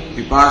drink,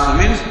 Vipasa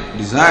means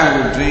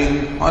desire to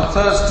drink or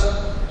thirst.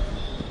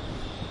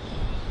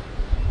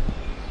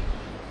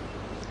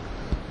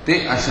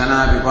 Te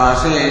ashana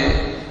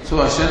vipase. So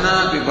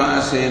ashana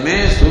vipase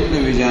me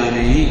sumya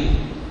vijanihi.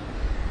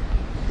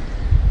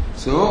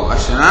 So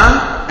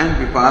ashana and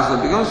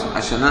vipasa becomes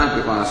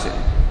ashana vipase.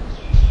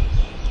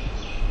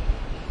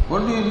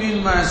 What do you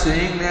mean by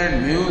saying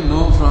that you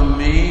know from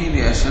me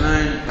the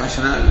ashana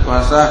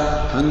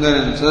vipasa, hunger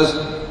and thirst?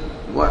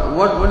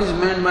 What is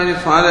meant by the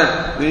father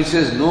when he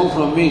says know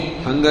from me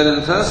hunger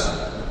and thirst?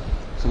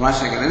 So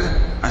Bhashyakara is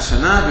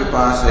ashana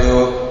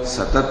vipasayo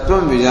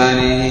satatvam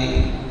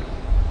vijani.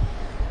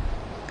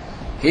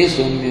 Hey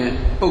Soumya,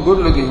 oh good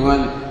looking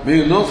one, may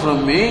you know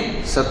from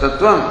me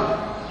satatvam,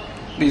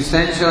 the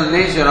essential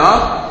nature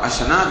of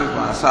ashana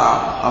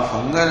vipasa, of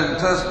hunger and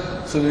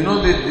thirst. So we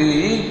know that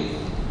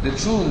the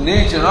true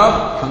nature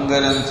of hunger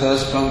and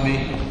thirst from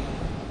me.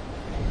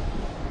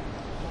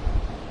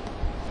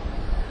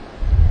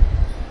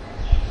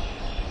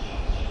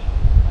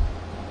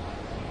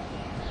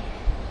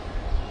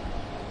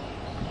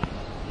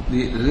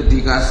 The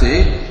Tika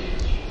says,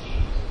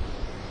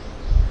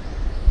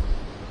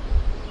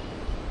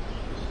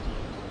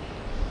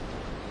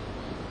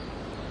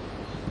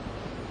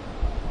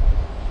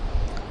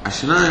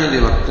 Ashanaya de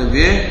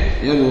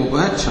vaktavye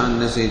yalopah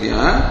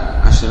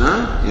chandasya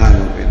ashana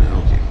yalopena.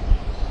 Okay.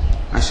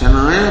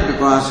 Ashanaya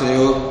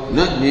pipasayo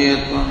na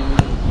jneyatvam.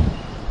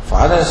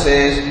 Father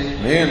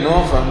says, may you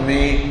know from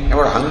me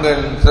about hunger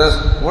and thirst.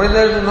 What is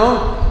there to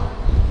know?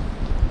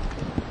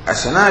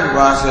 Ashanaya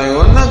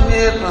pipasayo na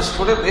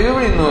jneyatvam.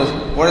 Everybody knows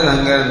what is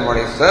hunger and what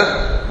is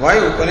thirst. Why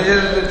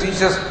Upanishad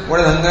teach us what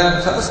is hunger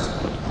and thirst?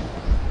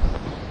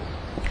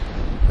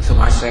 So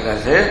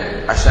Bhashyaka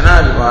said,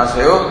 Ashanaya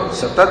pipasayo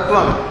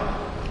satatvam.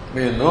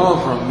 May you know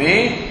from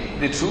me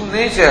the true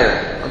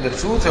nature or the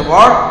truth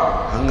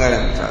about hunger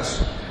and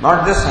thirst.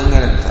 Not just hunger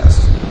and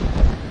thirst.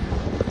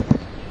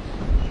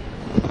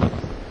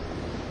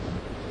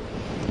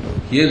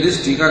 Here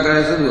this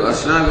Tikakara says,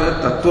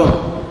 Ashanaya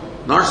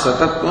tattvam. Not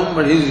satatvam,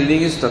 but his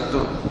reading is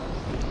tattvam.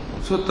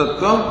 So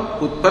tattvam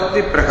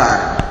utpatti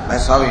prakara.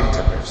 That's how he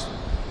interprets.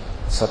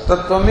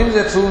 Satatvam means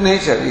the true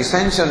nature, the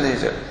essential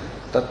nature.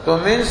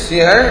 Tattva means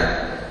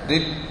here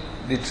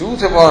the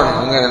truth about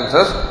hunger and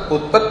thirst,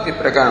 utpatti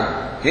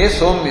prakara. Hey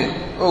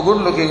Somya, oh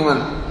good looking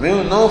one, may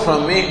you know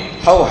from me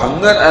how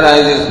hunger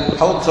arises,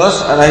 how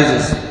thirst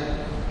arises.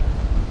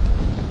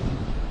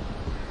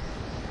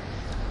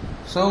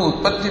 So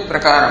utpatti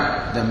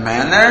prakaram, the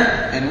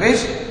manner in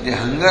which the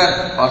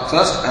hunger or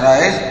thirst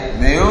arise,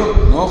 may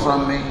you know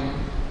from me.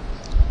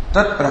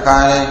 Tat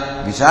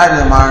prakare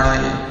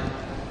vicharyamana.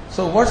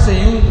 So what's the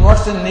use,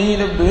 what's the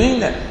need of doing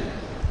that?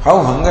 How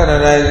hunger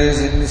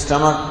arises in the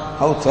stomach,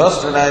 how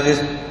thirst arises,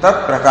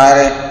 tat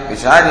prakare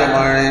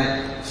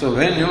vicharyamana. So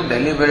when you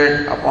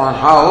deliberate upon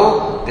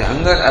how the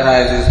hunger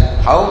arises,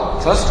 how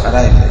thirst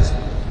arises,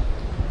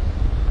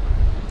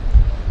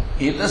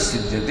 ita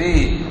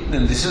siddhati,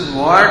 then this is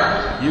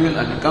what you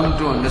will come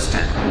to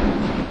understand.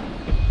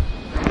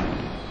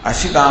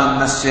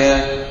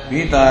 Ashitannasya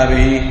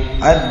vitavihi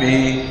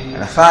advihi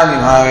rasadi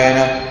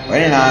bhavena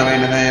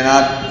varinamena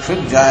nayanat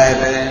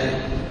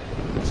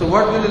shuddhayate. So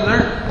what will you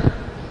learn?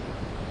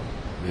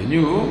 When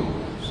you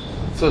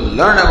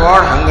learn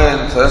about hunger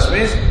and thirst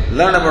means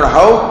learn about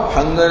how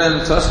hunger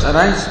and thirst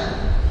arise.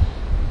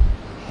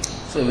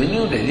 So when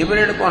you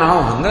deliberate upon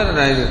how hunger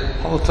arises,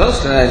 how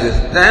thirst arises,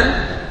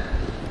 then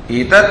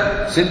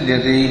Etat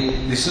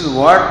siddhyati, this is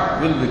what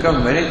will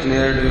become very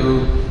clear to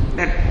you,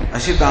 that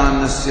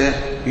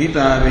ashitannasya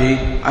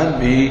pitavi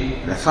advi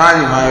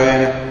rasadi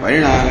bhavena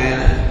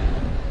parinamena.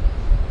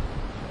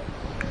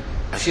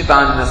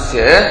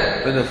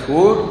 Ashitannasya, when the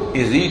food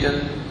is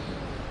eaten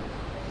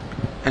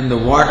and the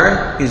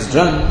water is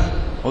drunk,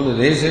 although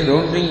they say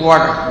don't drink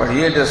water, but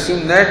here it is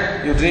assumed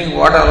that you drink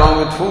water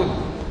along with food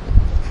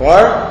for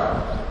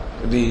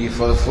the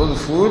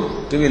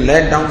food to be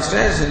led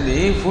downstairs in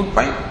the food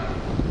pipe.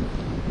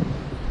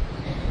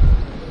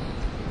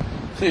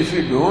 So if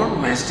you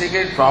don't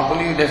masticate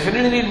properly, you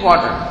definitely need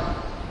water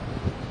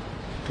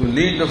to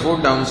lead the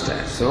food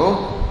downstairs. So,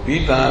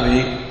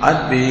 pitavi,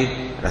 advi,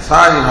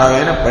 rasadi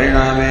bhavena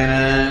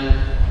parinamena.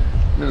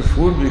 The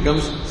food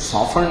becomes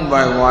softened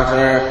by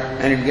water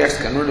and it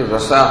gets converted to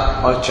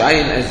rasa or chai,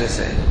 as they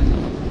say.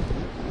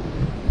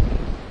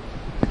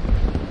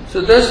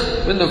 So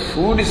thus, when the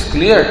food is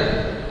cleared,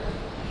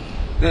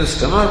 then the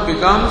stomach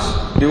becomes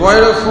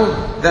devoid of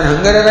food, then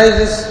hunger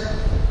arises.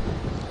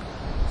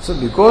 So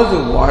because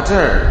the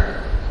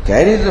water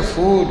carries the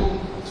food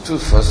to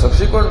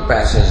subsequent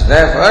passage,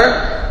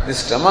 therefore the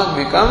stomach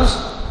becomes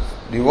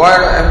devoid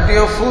or empty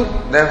of food.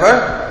 Therefore,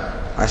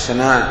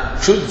 ashana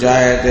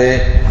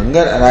shuddhayate,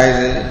 hunger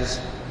arises.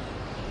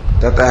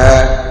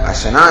 Tataha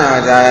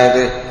ashanaya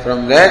jayate,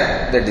 from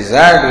that the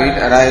desire to eat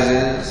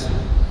arises.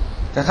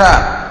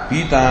 Tatha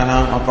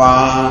pitanam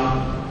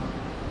apam.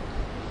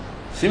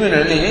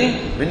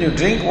 Similarly, when you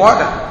drink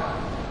water,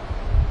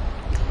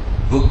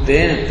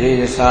 bhukten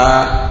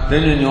tejasa,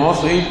 then when you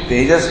also eat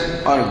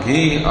tejas or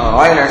ghee or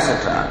oil,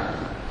 etc.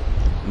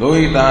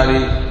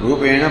 Lohitari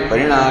rupena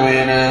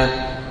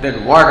parinamena,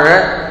 that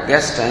water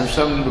gets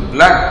transformed into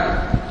blood.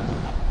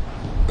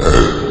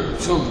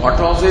 So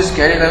water also is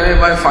carried away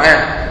by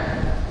fire.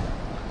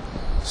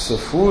 So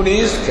food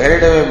is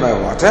carried away by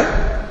water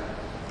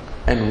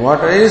and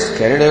water is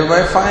carried away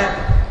by fire.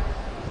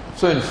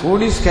 So when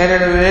food is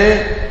carried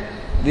away,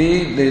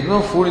 there is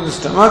no food in the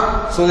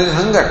stomach, so there is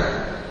hunger.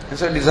 And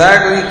so desire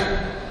to eat.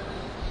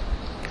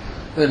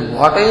 When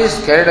water is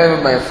carried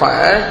away by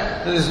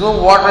fire, there is no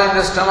water in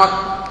the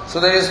stomach, so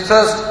there is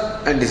thirst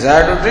and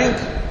desire to drink.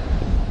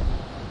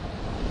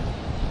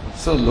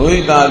 So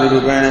lohitadi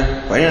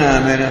rupena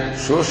parinamena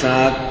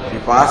shoshanat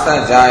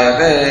pipasa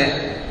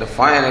jayate, the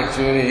fire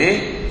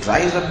actually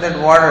dries up that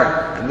water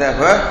and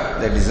therefore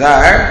the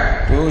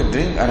desire to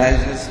drink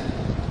arises.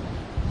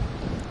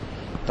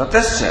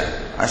 Tatascha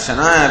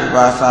ashanaya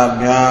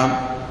pipasabhyam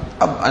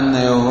ab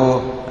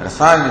annayoho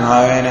rasadi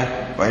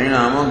bhavena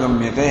parinamo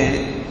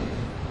gamyate.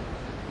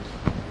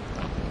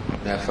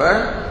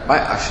 Therefore, by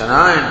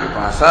ashana and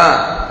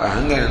pipasa, by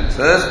hunger and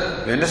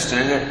thirst, we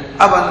understand it.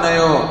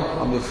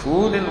 Abannayo, of the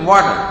food and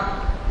water.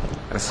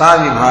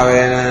 Rasadi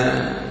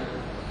bhavena,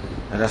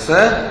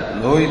 rasa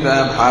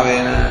lohita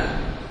bhavena.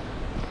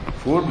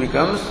 Food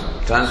becomes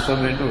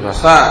transformed into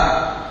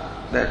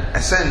rasa. that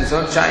essence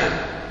of child.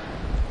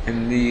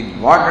 And the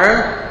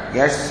water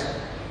gets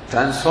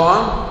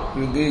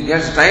transformed, it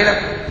gets dried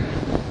up,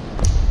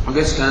 it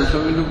gets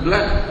transformed into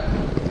blood.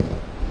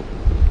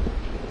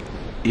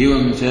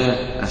 Evam cha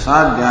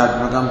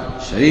asadhyatmakam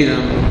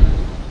shariram.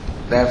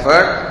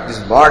 Therefore, this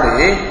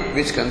body,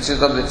 which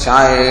consists of the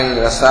child,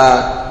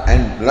 rasa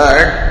and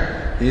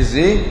blood, is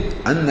the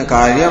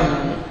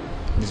annakaryam.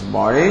 This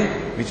body,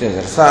 which has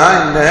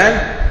rasa in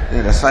that,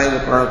 the rasa is the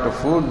product of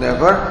food,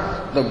 therefore,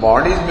 the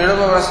body is made up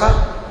of rasa.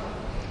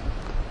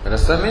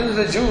 Rasa means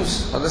the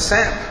juice or the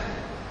sap.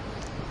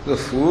 The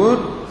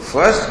food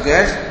first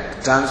gets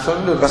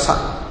transformed to rasa.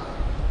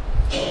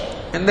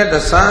 And that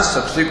rasa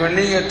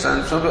subsequently gets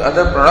transformed to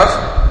other products.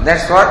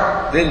 That's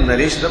what they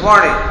nourish the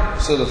body.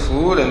 So the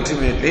food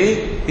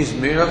ultimately is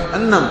made of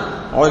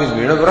annam or is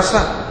made of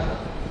rasa.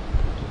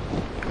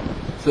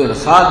 So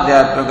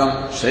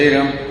rasadhyatmakam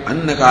shairam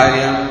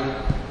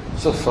annakaryam.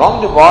 So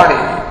from the body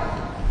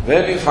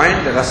where we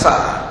find the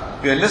rasa,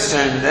 we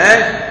understand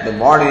that the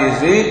body is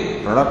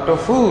the product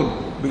of food,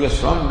 because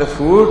from the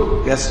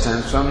food gets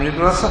transformed into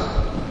rasa.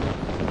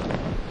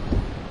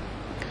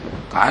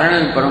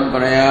 Karana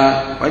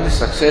paramparaya, by the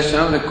succession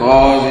of the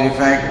cause and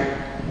effect.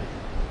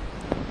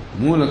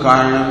 Mula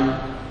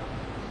karanam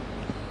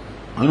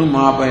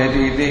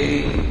anumapayati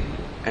iti.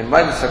 And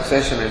by the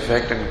succession,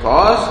 effect and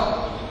cause,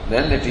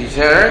 then the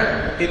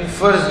teacher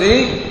infers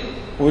the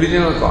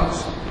original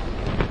cause.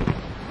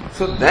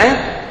 So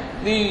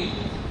that the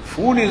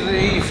food is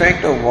the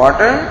effect of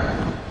water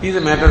is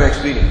a matter of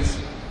experience.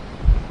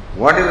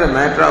 What is the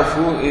matter of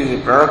food is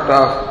a product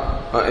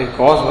of, is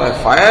caused by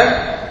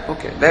fire.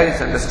 Okay, that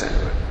is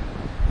understandable.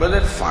 But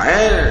that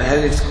fire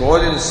has its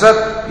cause in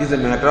Sat is a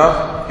matter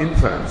of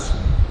inference.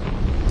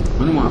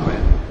 Anumapaya.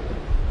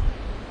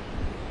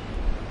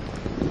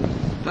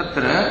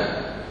 Tatra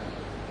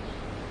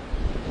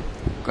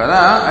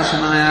kada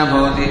ashanaya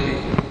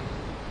bhavati.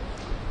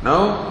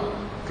 Now,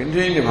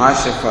 continuing the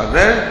bhashya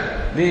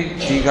further, the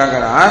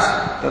Tikakara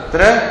asks,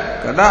 Tatra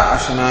kada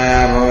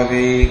ashanaya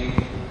bhavati.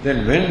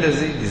 Then when does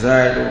the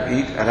desire to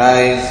eat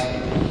arise?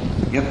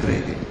 Yatra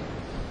iti.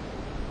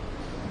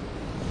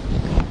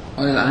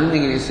 Or the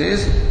Anandagiri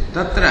says,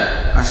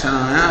 Tatra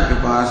ashanaya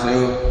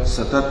pipasayo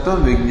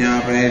satatvam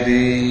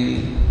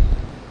vijñāpayati.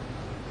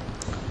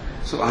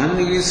 So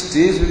Anandagiri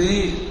stays with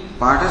the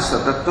part of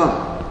satatvam,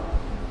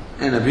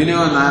 and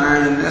Abhinava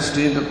Narayananda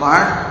stays the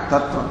part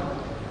tattvam.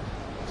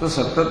 So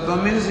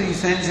satatvam means the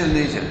essential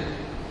nature.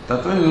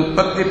 Tattvam is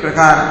utpatti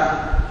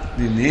prakara,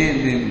 the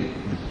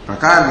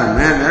prakara, the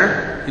manner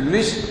in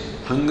which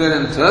hunger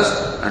and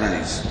thirst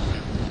arise.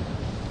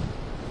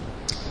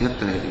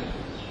 Yatra iti.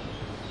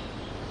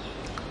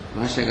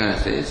 Bhashyakara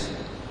says,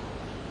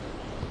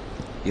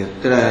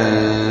 Yatra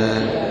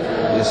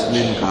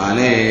yasmin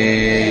kale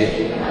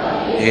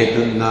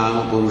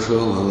etannam purusho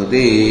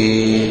bhavati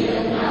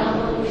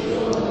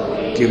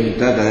kim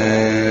tad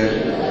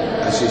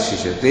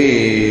ashishishate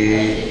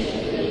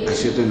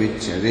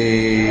ashitamichyate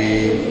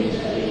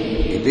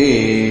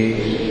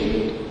iti.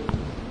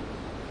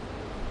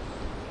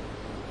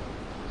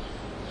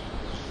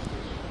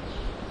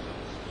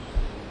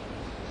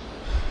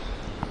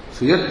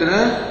 So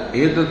yatra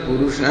etat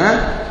purusha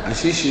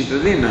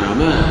ashishitati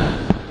nama.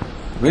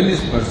 When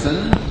this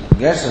person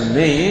gets a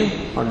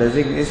name or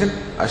designation,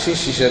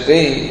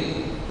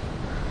 ashishishate.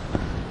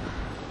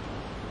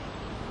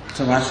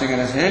 So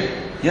Bhashyakara said,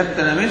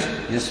 yatra means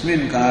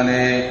yasmin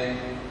kale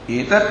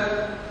etat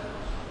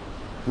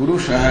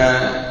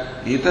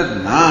purusha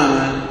etat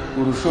nama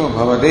purusho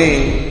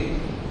bhavate.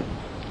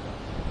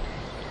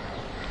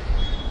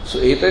 So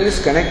etat is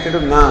connected to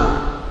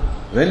nama.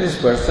 When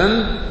this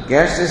person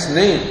gets his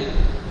name,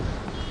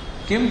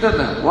 Kim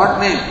tata, what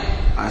name?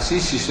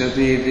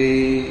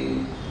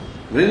 Ashishishati.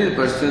 When this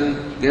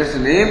person gets a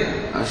name,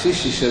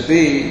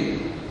 Ashishishati.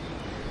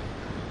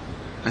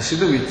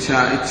 Ashita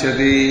vichya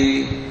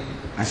ichyati.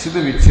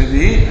 Ashita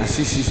vichyati,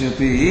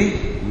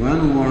 ashishishati. One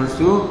who wants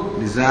to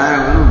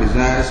desire, one who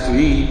desires to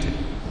eat.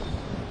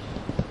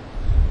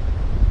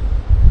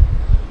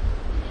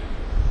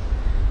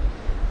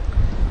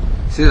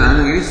 Says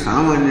Anandagiri,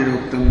 Samanyana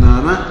Uktam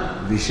Nama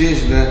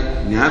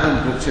Visheshda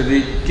Jnatam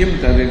Prachati Kim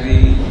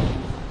Taditi.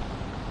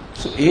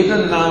 So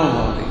Etan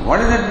Nama Bhavati.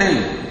 What is that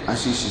name?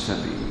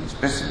 Ashishishati,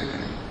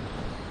 specifically.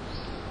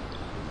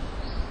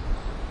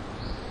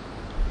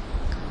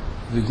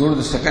 We go to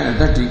the second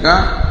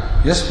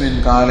Tika.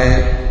 Yasmin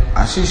Kale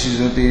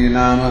Ashishishati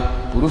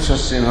Nama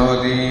Purushasya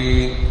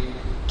Bhavati.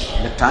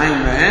 The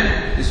time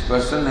when this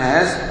person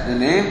has the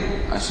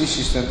name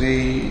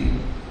Ashishishati.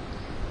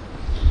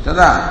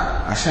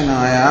 Tada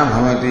Ashanaya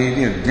Bhavati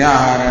iti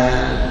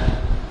Adhyahara.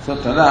 So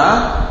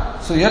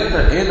tada, so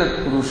yatra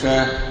edat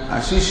purusha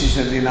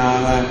ashishishati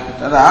nama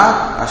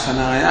tada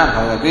ashanaya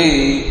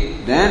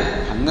bhavati.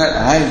 Then hunger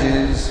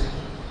arises,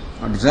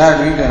 or desire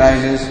to eat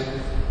arises.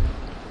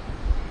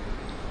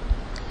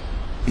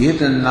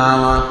 Etan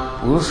nama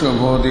purusha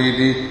bhavati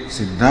iti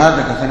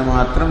siddhartha kathana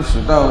matram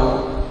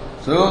shrutau.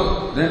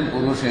 So then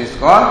purusha is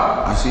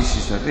called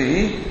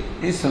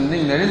ashishishati, is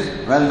something that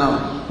is well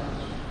known.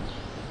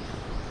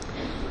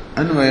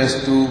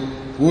 अन्वयस्तु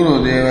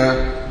पूर्वदेव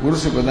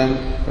पुरुषपदं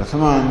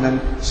प्रथमान्तं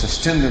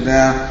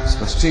षष्ठ्यन्ततया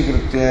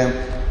स्पष्टीकृत्य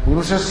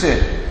पुरुषस्य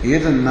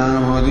एतन्नाम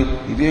भवति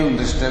इत्येव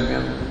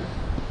द्रष्टव्यम्.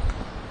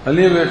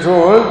 Earlier we were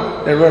told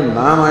that word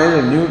nama is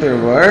a neuter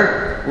word,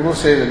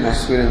 purusha is a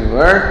masculine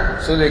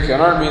word, so they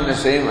cannot be in the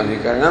same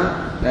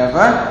adhikaranam.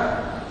 Therefore,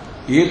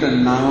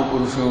 etannama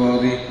purusho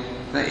bhavati.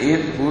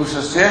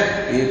 Purushasya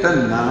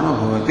etannama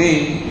bhavati.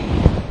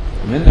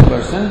 When the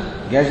person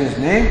gets his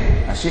name,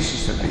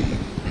 ashishishati.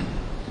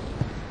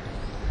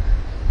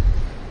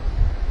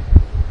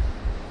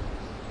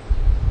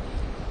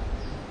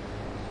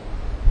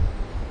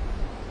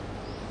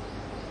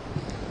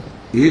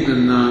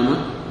 etannama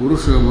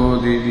purusho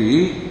bhavati iti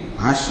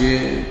bhashye.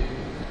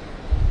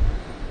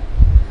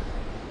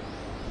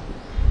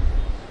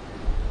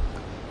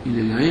 In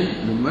the line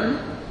number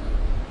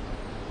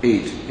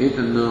 8,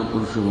 etannama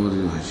purusho bhavati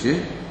bhashye.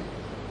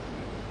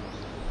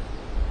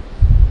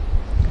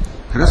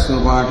 ह्रस्व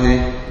पाठे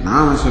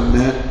नाम शब्द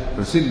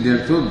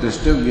प्रसिद्ध्यर्थो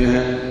द्रष्टव्य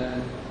है.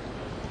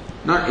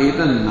 Not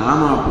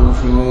एतन्नाम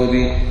पुरुषो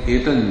भवति,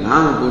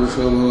 एतन्नाम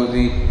पुरुषो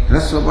भवति.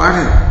 ह्रस्व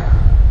पाठे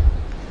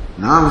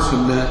नाम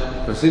शब्द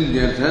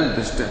प्रसिद्ध्यर्थ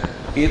दृष्ट.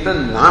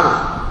 एतन्नाम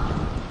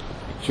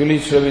actually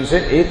it should have been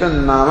said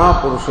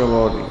etannama purusho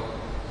bhavati,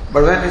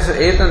 but when it says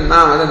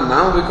etannama, then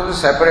nama becomes a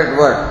separate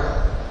word.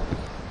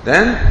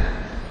 Then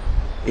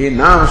a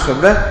nama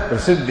shabda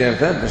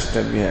prasiddhyartha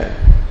drashtabhya.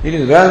 It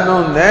is well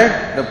known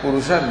that the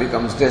Purusha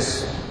becomes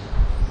this.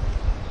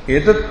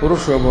 Etat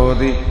Purusho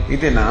bhavati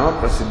iti nama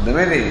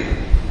prasiddhameti.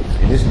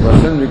 This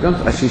person becomes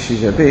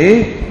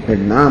ashishishati. That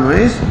nama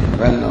is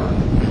well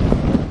known.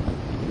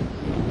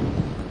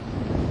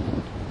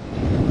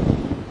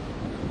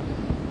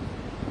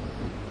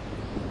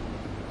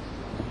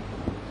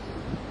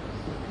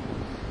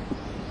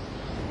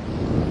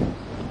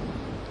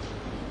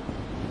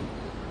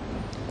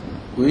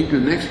 Going to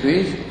the next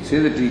page, say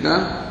the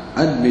Tika,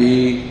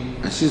 Adbi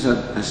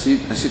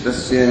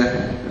Ashitasya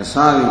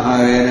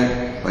Rasadibhavena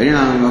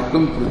Parinam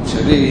Vaktum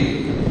Pruchadi.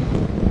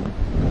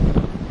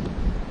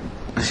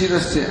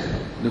 Ashitasya,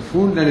 the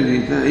food that is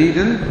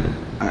eaten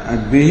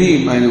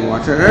Adbihi by the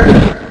water,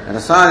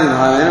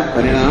 Rasadibhavena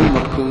Parinam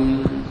Vaktum.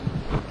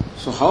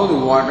 So how the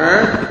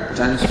water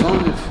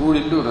transforms the food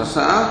into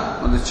rasa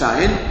on the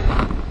child,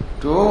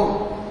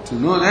 to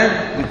know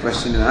that the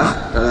question is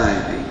asked,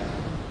 Tadayati.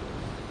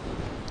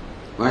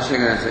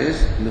 Bhashyakara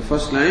says in the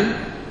first line,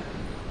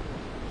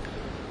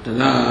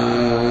 Tada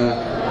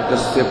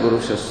tasya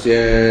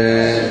purushasya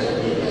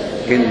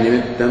kin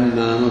nimittam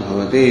nama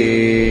bhavati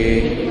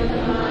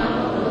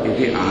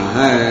iti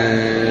aha.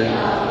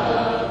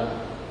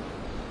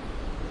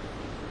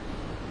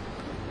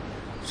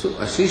 So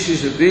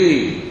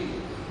ashishishati,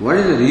 what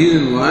is the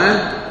reason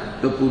why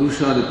the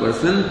Purusha, the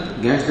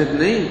person, gets that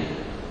name?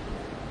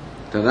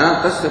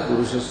 Tada tasya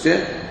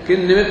purushasya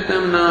kin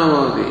nimittam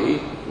nama bhavati.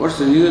 What's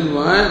the reason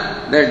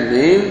why that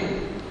name,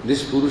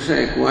 this Purusha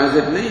acquires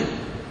that name?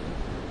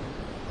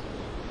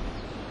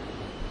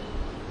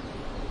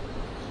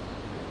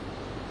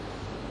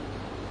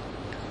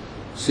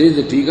 Says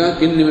the Tika,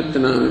 kin nimitta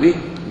namadi,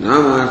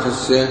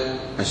 namarthasya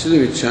ashita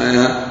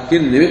vichaya,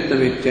 kin nimitta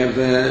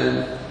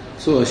mityartha.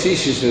 So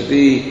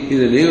ashishishati is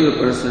the name of the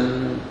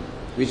person,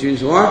 which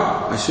means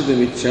what? Ashita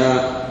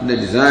vichya, the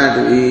desire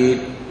to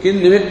eat, kin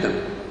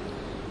nimittam.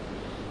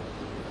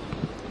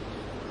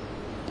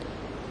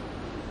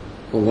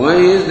 Why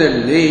is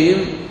that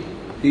name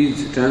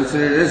is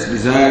translated as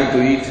desire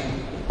to eat?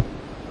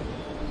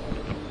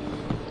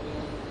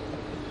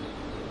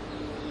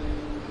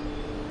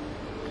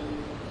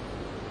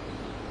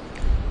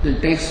 The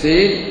text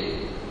says,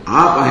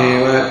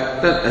 Apaheva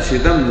tat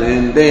ashitam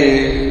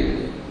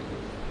nayante.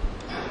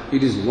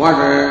 It is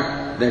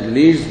water that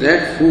leads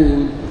that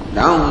food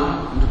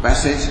down into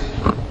passage.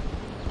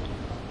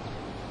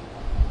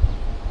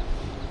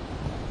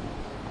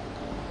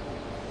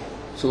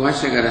 So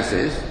Bhashyakara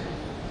says,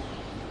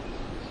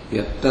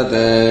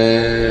 Yattata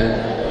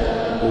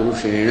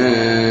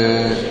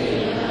Purushena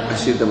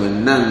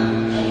Ashitamannam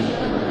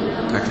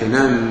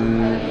Katinam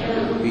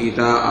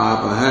Pita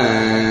Apaha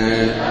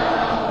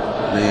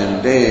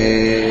Nayante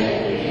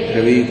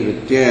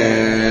Ravikritya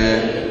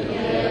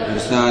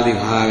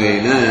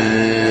Rasadibhavena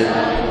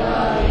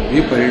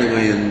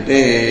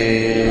Viparinamayante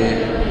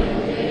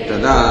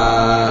Tada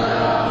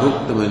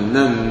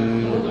Bhuktamannam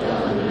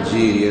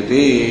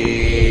Jiryate.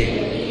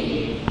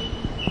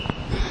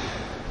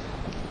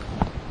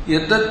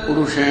 Yatat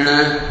Purushena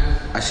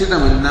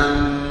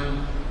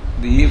Ashitamannam,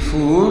 the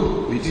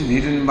food which is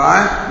eaten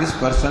by this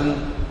person,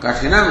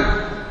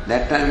 Katinam,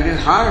 that time it is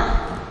hard.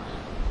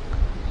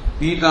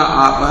 Pita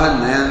Apaha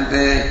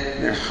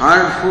Nayante, that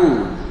hard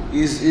food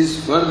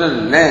is further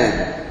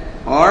led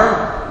or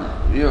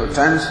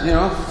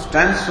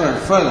transferred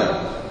further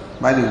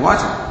by the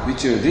water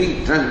which you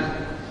drunk.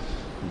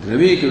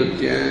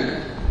 Dravikritya,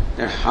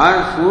 that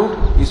hard food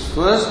is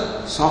first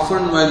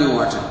softened by the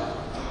water.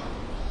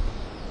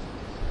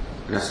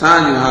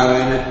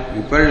 Rasadibhavena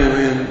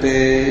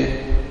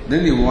viparinamayante,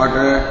 then the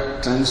water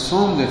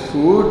transforms the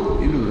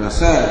food into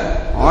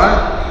rasa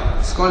or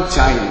it's called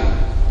child,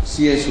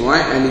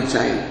 CHYLE,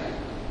 child.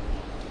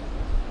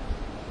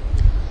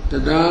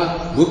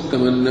 Tada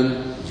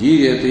bhuktamannam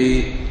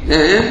jiyati,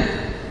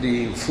 and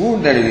the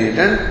food that is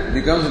eaten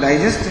becomes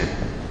digested.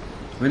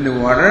 When the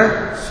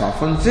water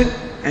softens it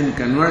and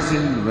converts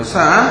into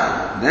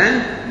rasa,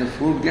 then the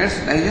food gets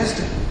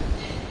digested.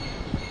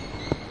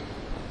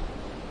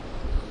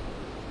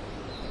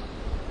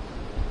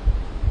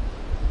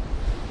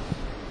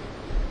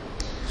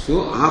 So,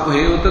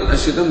 apahev tat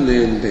ashitam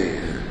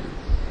nayante.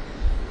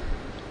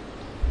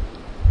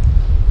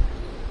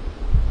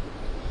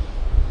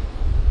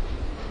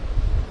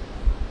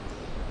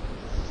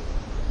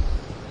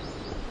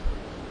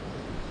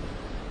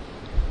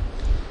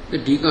 The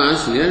Tika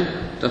asks here,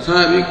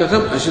 Tathavi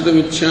katham ashitam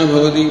ichcha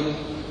bhavati.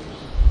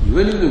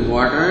 Even if the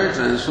water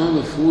transforms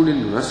the food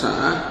into rasa,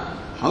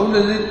 how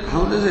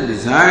does a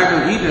desire to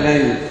eat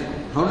arise?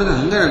 How does the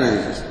hunger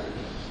arise?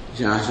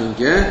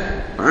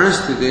 Jashankya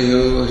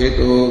pranasthiteho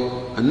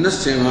heto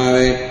annasya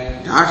bhave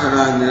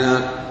jatharagna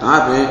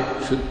tape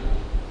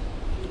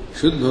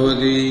shuddh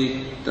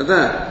bhavati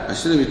tata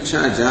ashitam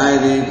ichcha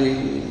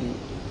jayadeti.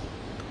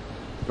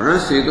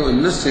 Pranasthiteho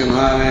annasya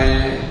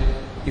bhave.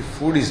 If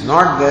food is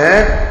not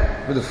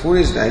there, but the food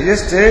is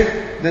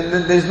digested,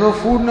 then there is no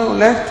food now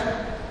left.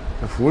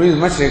 The food is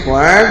much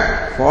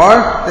required for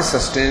the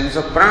sustenance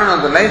of prana,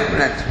 of the life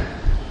breath.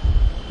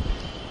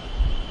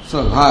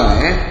 So,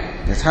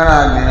 bhave,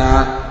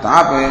 jatharagna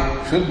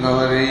tape shuddh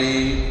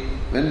bhavati.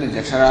 When the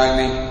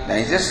jatharagni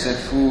digests that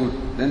food,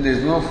 then there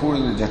is no food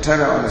in the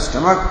jathara or the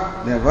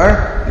stomach,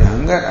 therefore the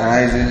hunger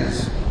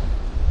arises.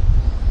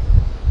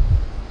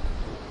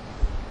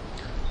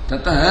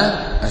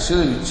 Tata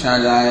ashitam ichcha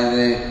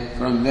jayate.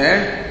 From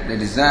there, the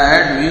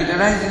desire to eat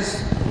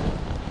arises.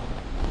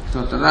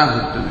 So, tada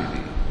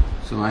bhuktamiti.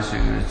 So,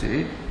 Bhashyakara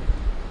says,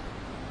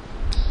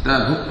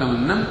 tada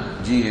bhuktamannam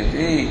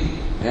jiyate.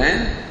 Then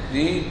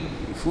the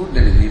food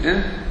that is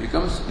eaten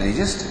becomes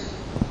digested.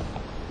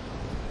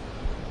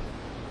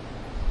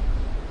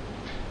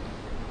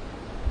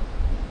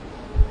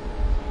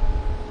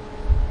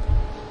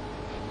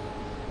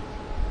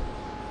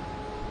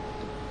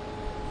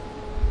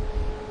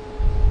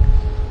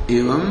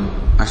 एवं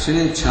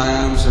Ashwini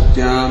छायाम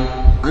सत्याम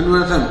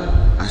अन्वर्थम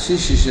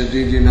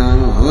ashishishyati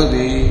nama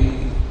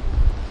bhavati.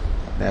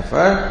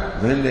 Therefore,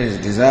 when there is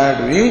desire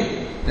to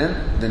eat,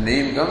 then the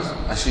name comes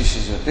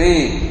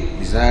ashishishyati,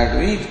 desire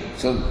to eat.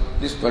 So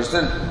this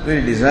person,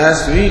 when he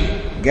desires to eat,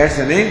 gets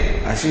the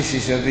name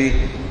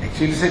ashishishyati.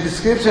 Actually it's a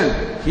description.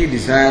 He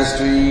desires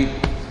to eat.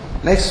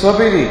 Like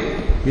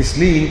Swapiri, he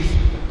sleeps,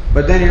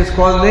 but then it is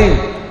called name.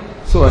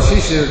 So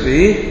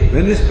ashishishyati,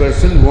 when this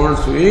person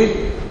wants to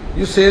eat,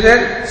 you say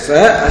that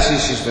Sa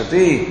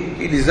ashishishyati,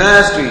 he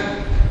desires to eat.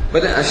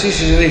 But the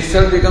ashishishyati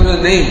itself becomes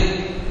a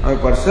name of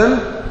a person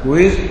who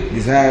is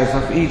desirous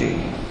of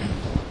eating.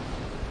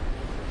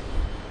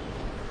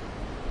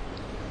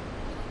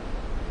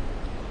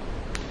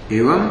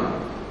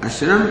 Evam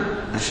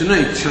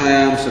ashana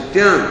ichchayam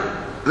satyam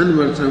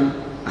anvartham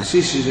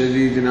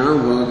ashishishyati nama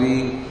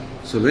bhavati.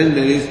 So when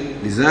there is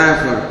desire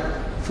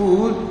for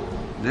food,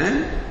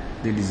 then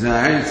the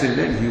desire is said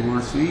that he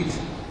wants to eat.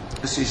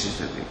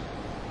 Ashishishyati.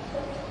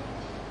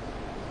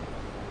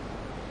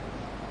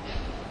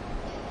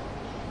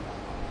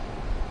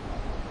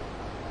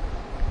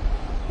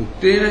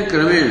 Uktena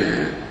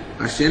kramena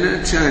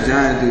ashena ichcha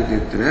jayate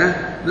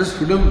titra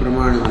nasfudam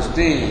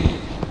pramanamasti.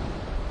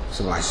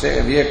 So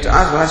Bhashyakara, we have to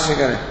ask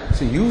Bhashyakara,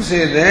 so you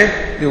say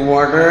that the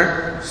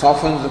water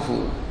softens the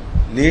food,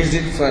 leads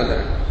it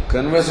further,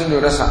 converts into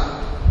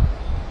rasa.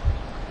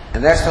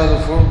 And that's how the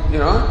food,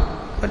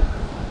 but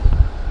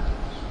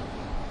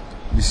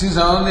this is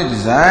how the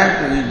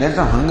desire to eat, that's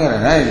how hunger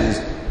arises.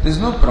 There is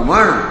no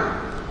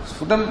pramana.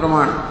 Sfutam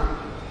pramana.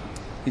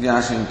 Iti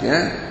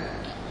ashankya.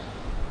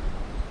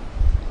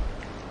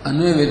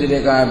 Anvaya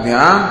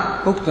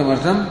vyatirikabhyam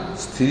uktamartham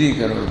sthiri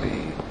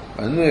karoti.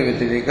 Anvaya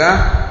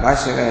vyatirika,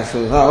 Bhashyakara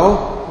shows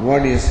how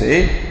what he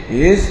said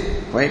is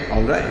quite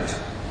alright.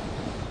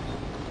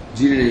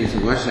 Jirani is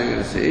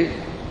Bhashyakara said,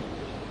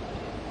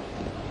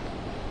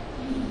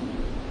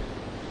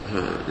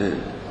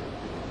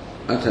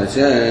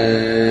 Athacha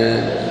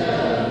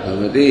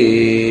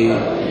bhavati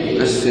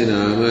asya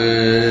nama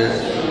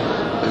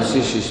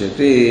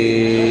ashishishyati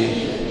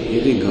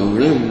iti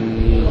gaunam.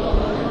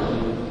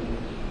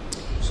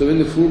 So when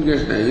the food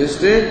gets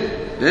digested,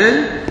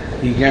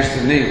 then he gets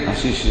the name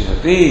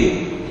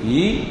ashishishyati.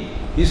 He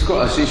is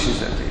called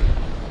ashishishyati.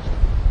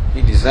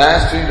 He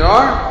desires to eat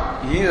or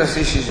he is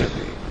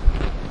ashishishyati.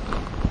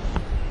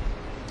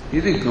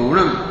 Iti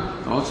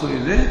gaunam also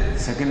is a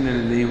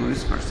secondary name of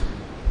this person.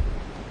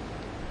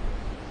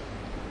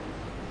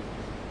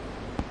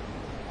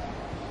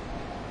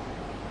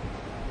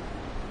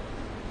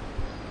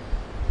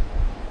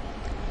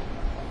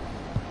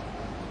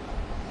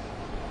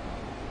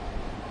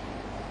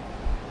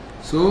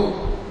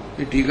 So,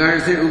 the Tika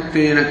said,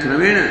 Uktena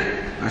kramena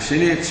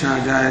ashene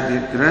ichcha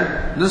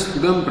jayatitra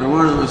nasfudam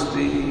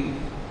pramanamasti.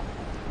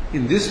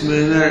 In this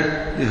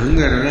manner, the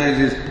hunger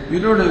arises. We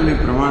don't have any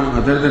pramanam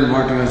other than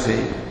what you are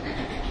saying.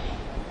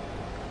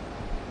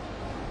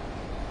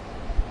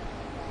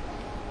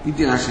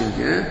 इति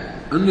आशंक्य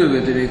अन्य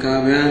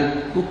व्यतिरेकाभ्याम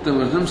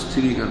उक्तमर्थम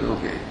स्थिरीकृत.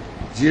 Okay.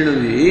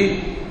 जीर्णहि.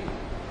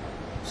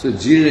 So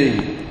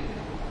जीर्णहि.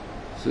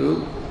 So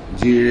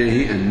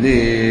जीर्णहि अन्ने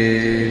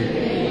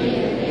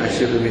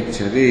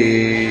अशतमिच्छति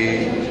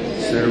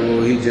servo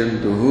हि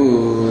जन्तुः.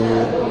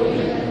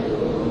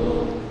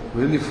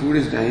 When the food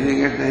is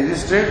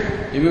digested,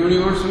 everybody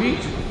wants to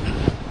eat.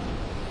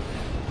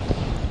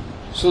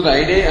 So the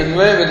idea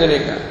Anvaya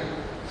Vyatireka.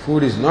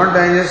 Food is not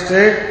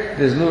digested,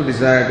 there is no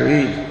desire to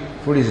eat.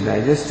 Food is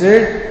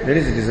digested, there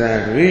is a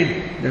desire to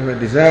eat. Therefore,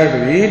 desire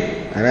to eat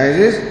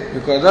arises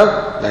because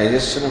of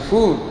digestion of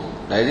food.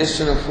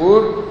 Digestion of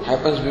food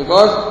happens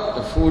because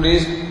the food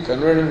is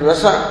converted into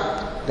rasa.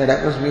 That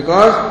happens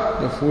because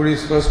the food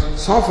is first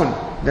softened.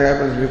 That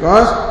happens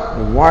because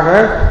the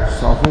water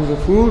softens the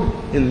food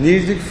and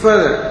leads it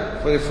further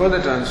for the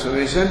further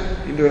transformation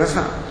into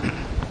rasa.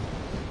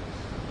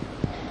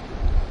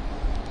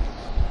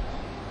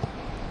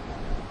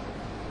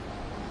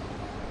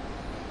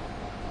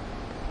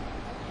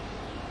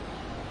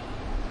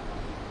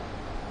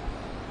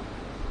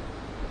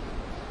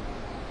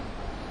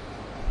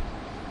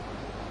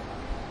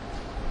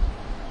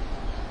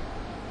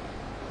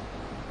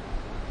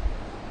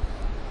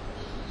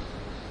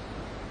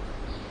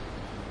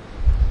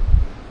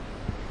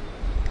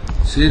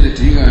 Say the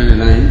Tika in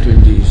line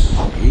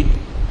 28.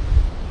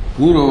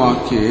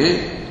 Purvavakye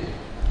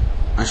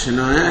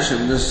Ashanaya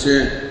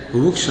Shabdasya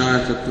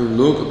Bhukshartatvam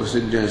Loka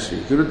Prasidya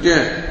Svikrutya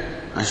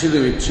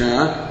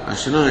Ashidaviccha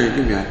Ashanaya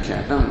iti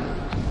Vyakhyatam.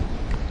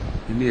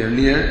 In the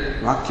earlier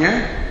Vakya,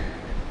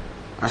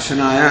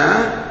 Ashanaya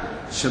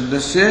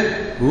Shabdasya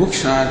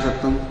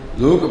Bhukshartatvam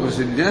Loka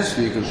Prasidya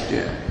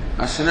Svikrutya.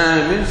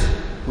 Ashanaya means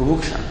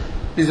Bhuksha,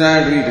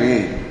 desire to eat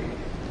again.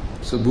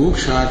 So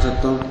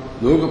Bhukshartatvam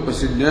Loka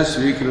Prasidya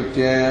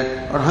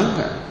Svikrutya, or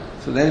hunger.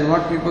 So that is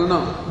what people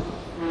know.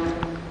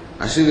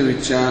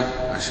 Ashidaviccha,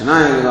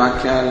 Ashanaya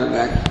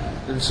Vakya.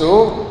 And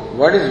so,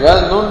 what is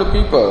well known to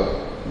people,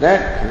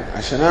 that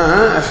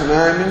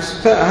Ashanaya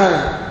means the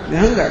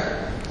hunger.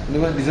 They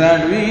want desire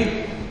to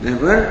eat,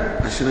 therefore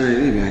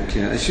Ashanaya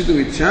Vakya.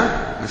 Ashidaviccha,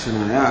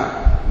 Ashanaya.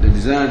 The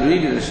desire to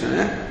eat is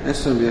Ashanaya,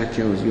 that's how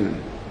Vakya was given.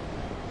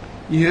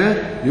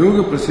 Here,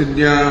 Yoga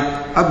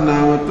Prasidya,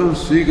 Abnamatvam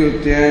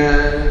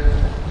Svikrutya.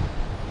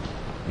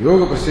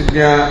 Yoga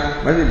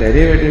Prasidya, but the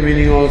derivative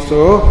meaning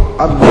also,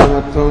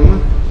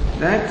 Abnamatvam,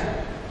 that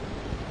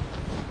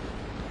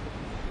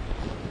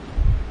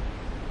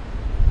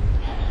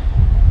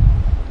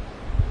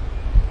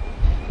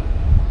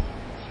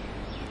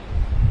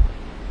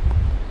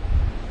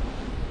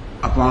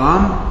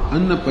Apam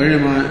Anna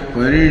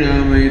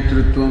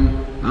Parinamayitritvam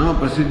Nama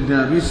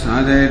Prasidya bhi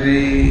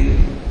sadhayate.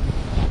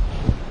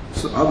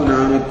 So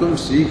Abnamatvam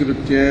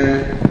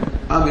Svikrutya,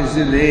 Ab is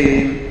the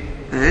name,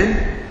 and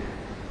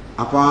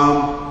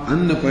Apam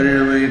Anna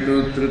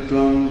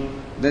Parinamayitritvam,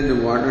 then the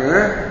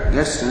water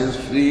gets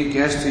free,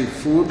 gets the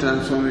food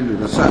transformed into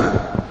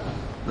rasa.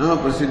 Now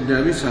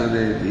Prasidya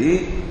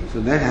Visadayati. So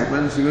that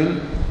happens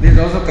even, it is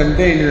also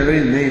contained in the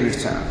very name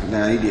itself, the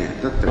idea.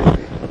 Tatra.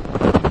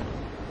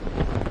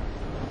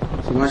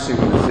 So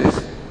Bhashyakara says,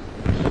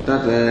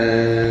 Tatra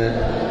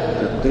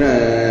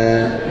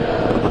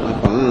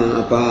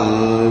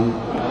Apam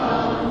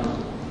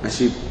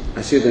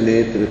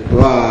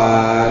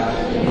Ashitanetrutvat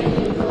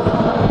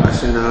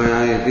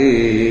Ashanayati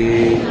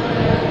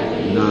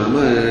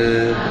Nama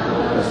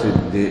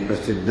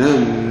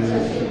Prasiddham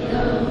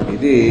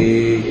Iti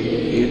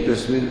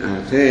Etasmin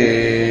Arte.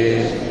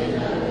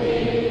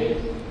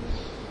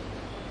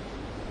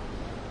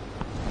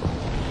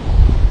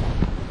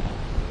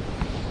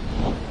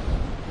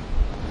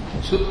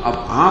 So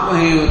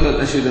Apaheva Tat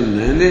Ashidam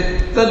Nande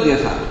Tad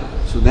Yatha.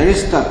 So that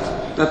is Tat.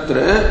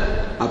 Tatra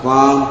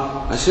Apam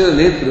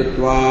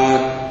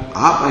Ashitanetrutvat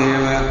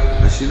Apaheva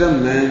Ashidam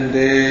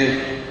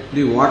Nande.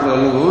 The water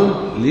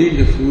alone lead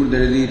the food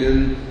that is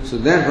eaten. So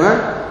therefore,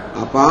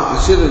 Apa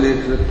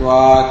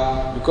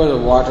Ashitanetrutvat, because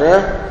of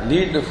water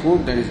lead the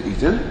food that is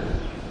eaten.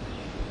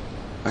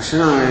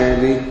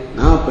 Ashanayadi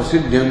now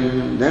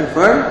Prasidhyam.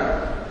 Therefore,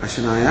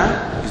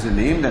 Ashanaya is the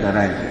name that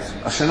arises.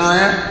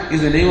 Ashanaya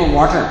is the name of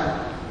water.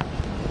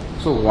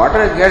 So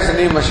water gets the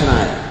name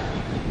Ashanaya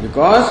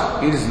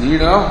because it is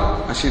need of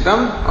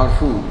Ashitam or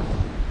food.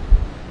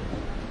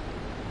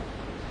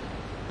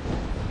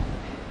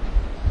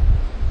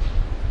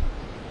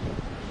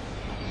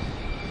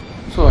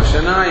 So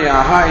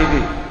Ashanayaha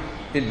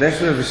iti.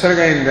 That's why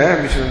Visarga in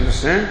there, we should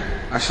understand.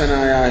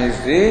 Ashanaya is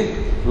the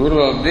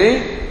plural of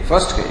the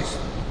first case.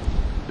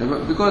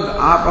 Because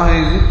Apaha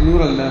is the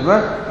plural,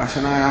 therefore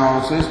Ashanaya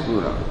also is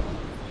plural.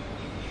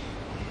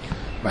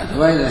 By the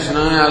way, the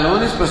Ashanaya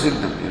alone is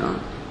Prasiddham, you know.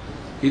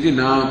 Iti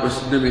now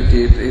Prasiddham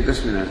iti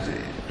etasmin arte.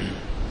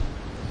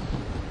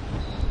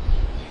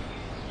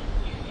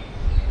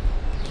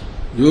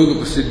 Yoga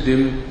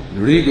Prasiddhim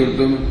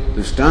Nurigurtam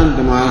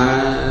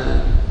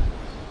Drishtantamaha.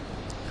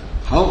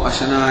 How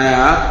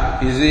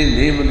Ashanaya is the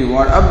name of the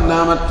water.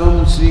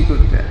 Abnamatvam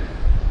Svikrutya.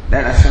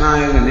 That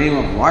Ashanaya is the name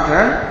of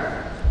water.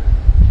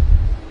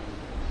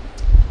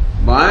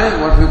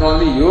 by what we call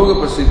the yoga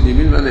prasiddhi,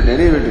 means by the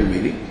derivative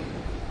meaning.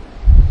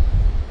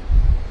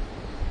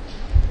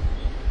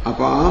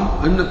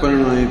 Apam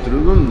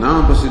annaparanayitrubam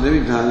nama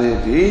prasiddhavi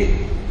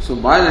dhadayati. So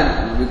by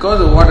that,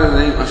 because of what is the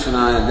name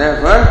Ashanaya,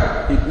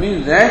 therefore it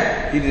means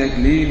that it is like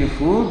leading the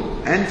food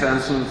and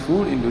transferring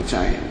food into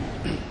child.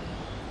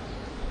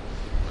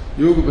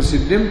 Yoga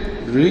prasiddhim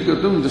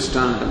drihikatum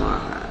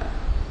drishtantamaha.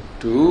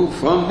 To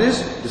from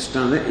this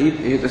drishtanta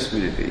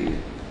etasminiti.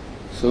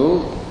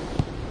 So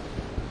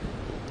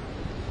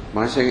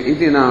Bhashya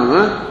iti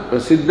nama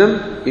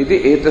prasiddham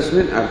iti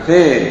etasmin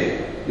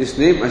arthe. This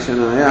name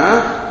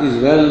Ashanaya is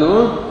well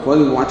known for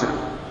the water.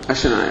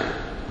 Ashanaya.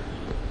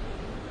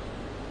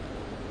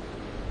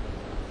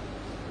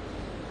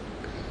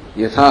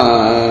 Yatha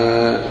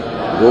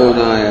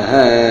gonaya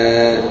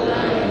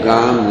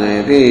gam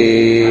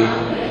nayati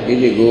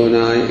iti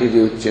gonaya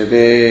iti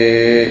uchyate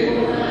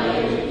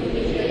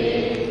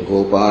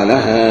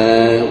gopalah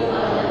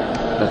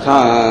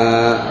tatha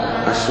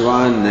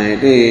ashwan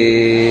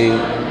nayati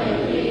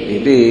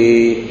iti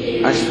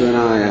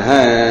ashwanaya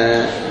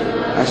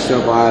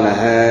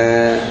ashwapalah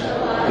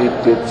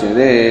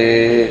ityuchyate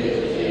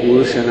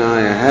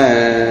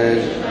purushanaya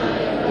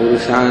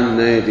purushan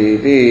nayati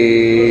iti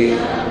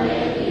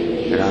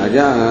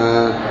राजा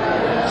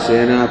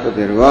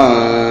सेनापतिर्वा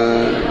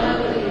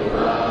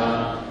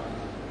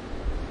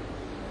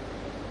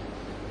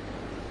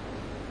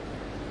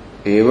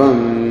एवं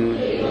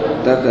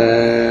तत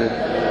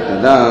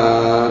तदा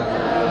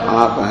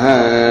आपः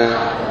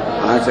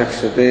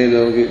आचक्षते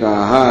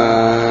लौकिकाः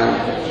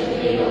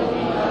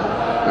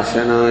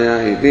अशनाय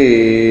इति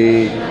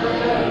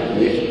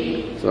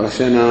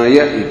अशनाय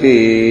इति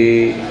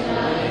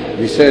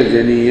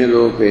विसर्जनीय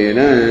लोपेन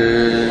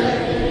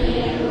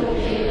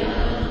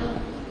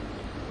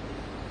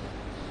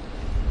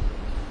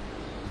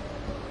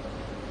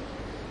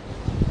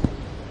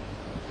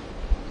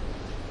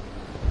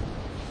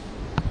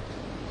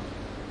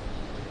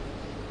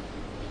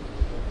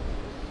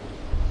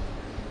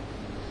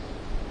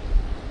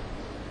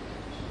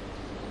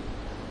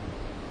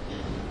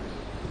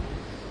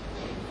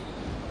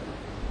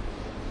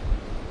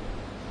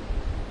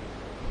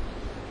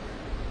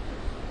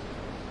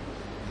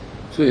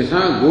So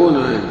yatha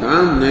gonaya,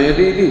 kam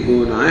nayati iti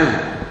gonaya.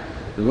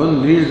 The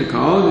one leads the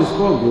cows is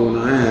called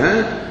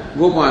gonaya.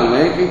 Gopal,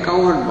 like a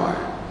cowherd boy.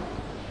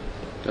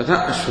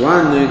 Tatha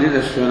ashwan nayati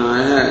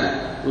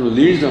ashwanaya. Who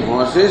leads the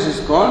horses is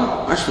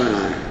called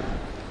ashwanaya.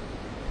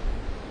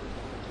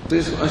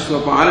 This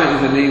Ashwapala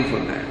is the name for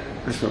that.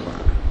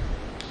 Ashwapala.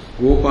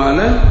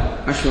 Gopala,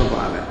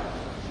 Ashwapala.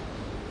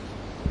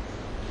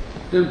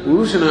 Then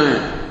Purushanaya.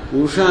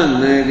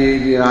 Purushan nayati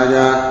iti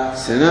raja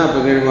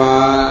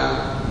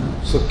senapatirva.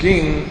 So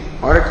king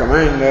or a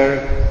commander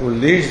who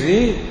leads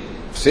the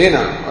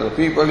sena or the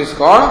people is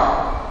called,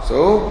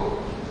 so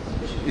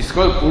it's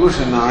called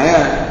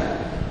Purushanaya.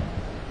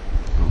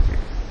 Okay.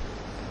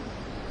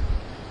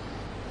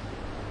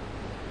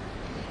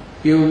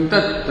 Evam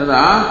tat tada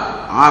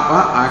apa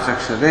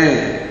achakshate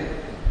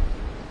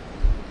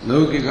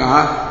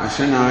laukikaha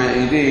ashanaya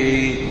iti.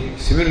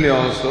 Similarly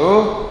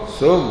also,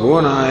 so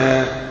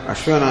gonaya,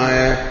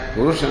 ashwanaya,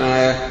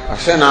 purushanaya,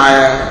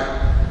 ashanaya.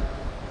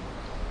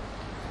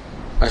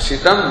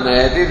 Ashitam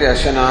nayati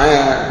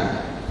ashanaya.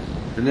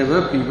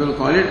 Whenever people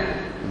call it,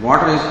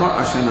 water is called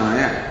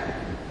ashanaya.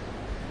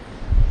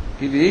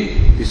 Iti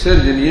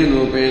visarjaniya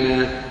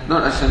lopena,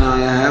 not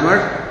ashanaya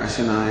but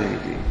ashanaya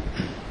iti.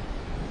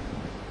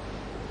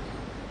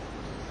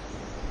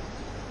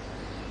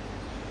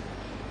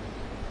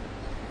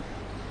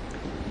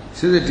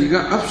 So the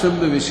tika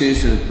apshabda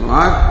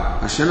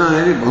visheshanatvat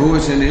ashanaya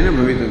bahuvachanena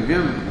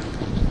bhavitavyam.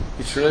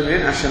 It should have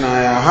been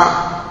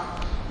ashanayaha.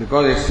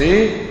 Because it's the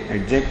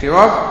adjective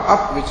of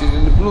up which is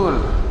in the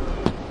plural.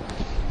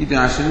 Iti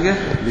ashange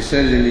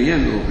visarjaniya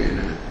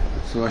lopena.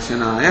 So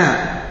ashanaya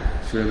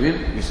should have been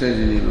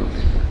visarjaniya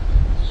lopena.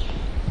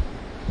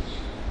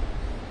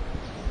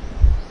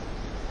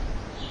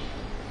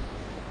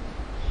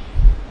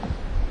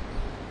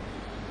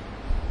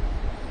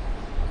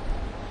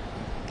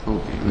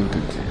 Okay, we'll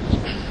continue.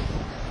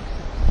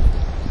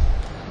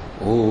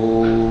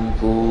 Om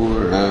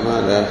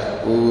Purnamadah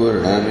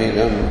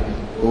Purnamidam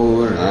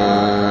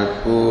Purnat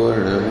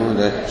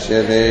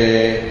Purnamudachyate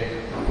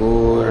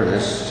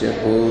Purnasya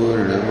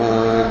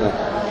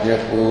Purnamadaya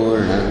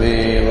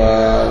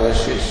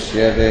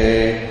Purnamevavashishyate.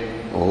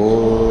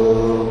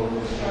 Om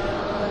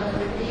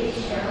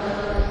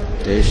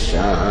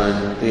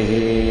Shanti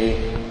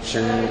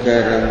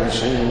Shankaram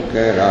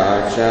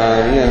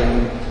Shankaracharyam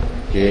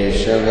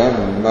Keshavam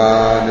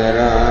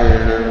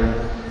Badarayanam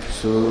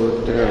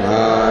Sutra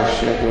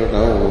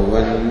Bhashyakutau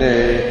Vande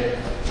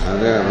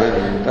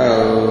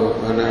Bhagavantau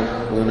Punah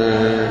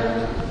Punah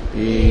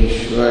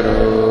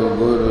Ishvaro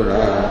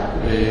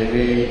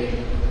Gururatmeni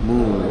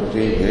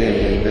Murti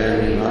Veda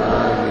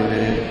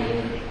Vivagine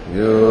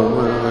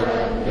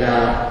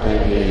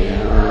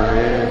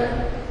Vyomavatyaptagehaya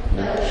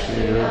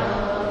Dakshina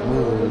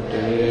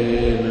Murte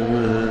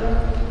Namah.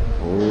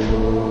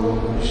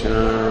 Om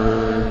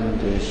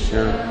Shanti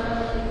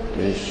Shanti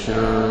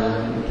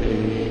Shanti.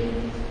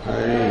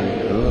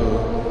 Hari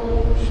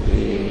Om.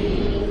 Shri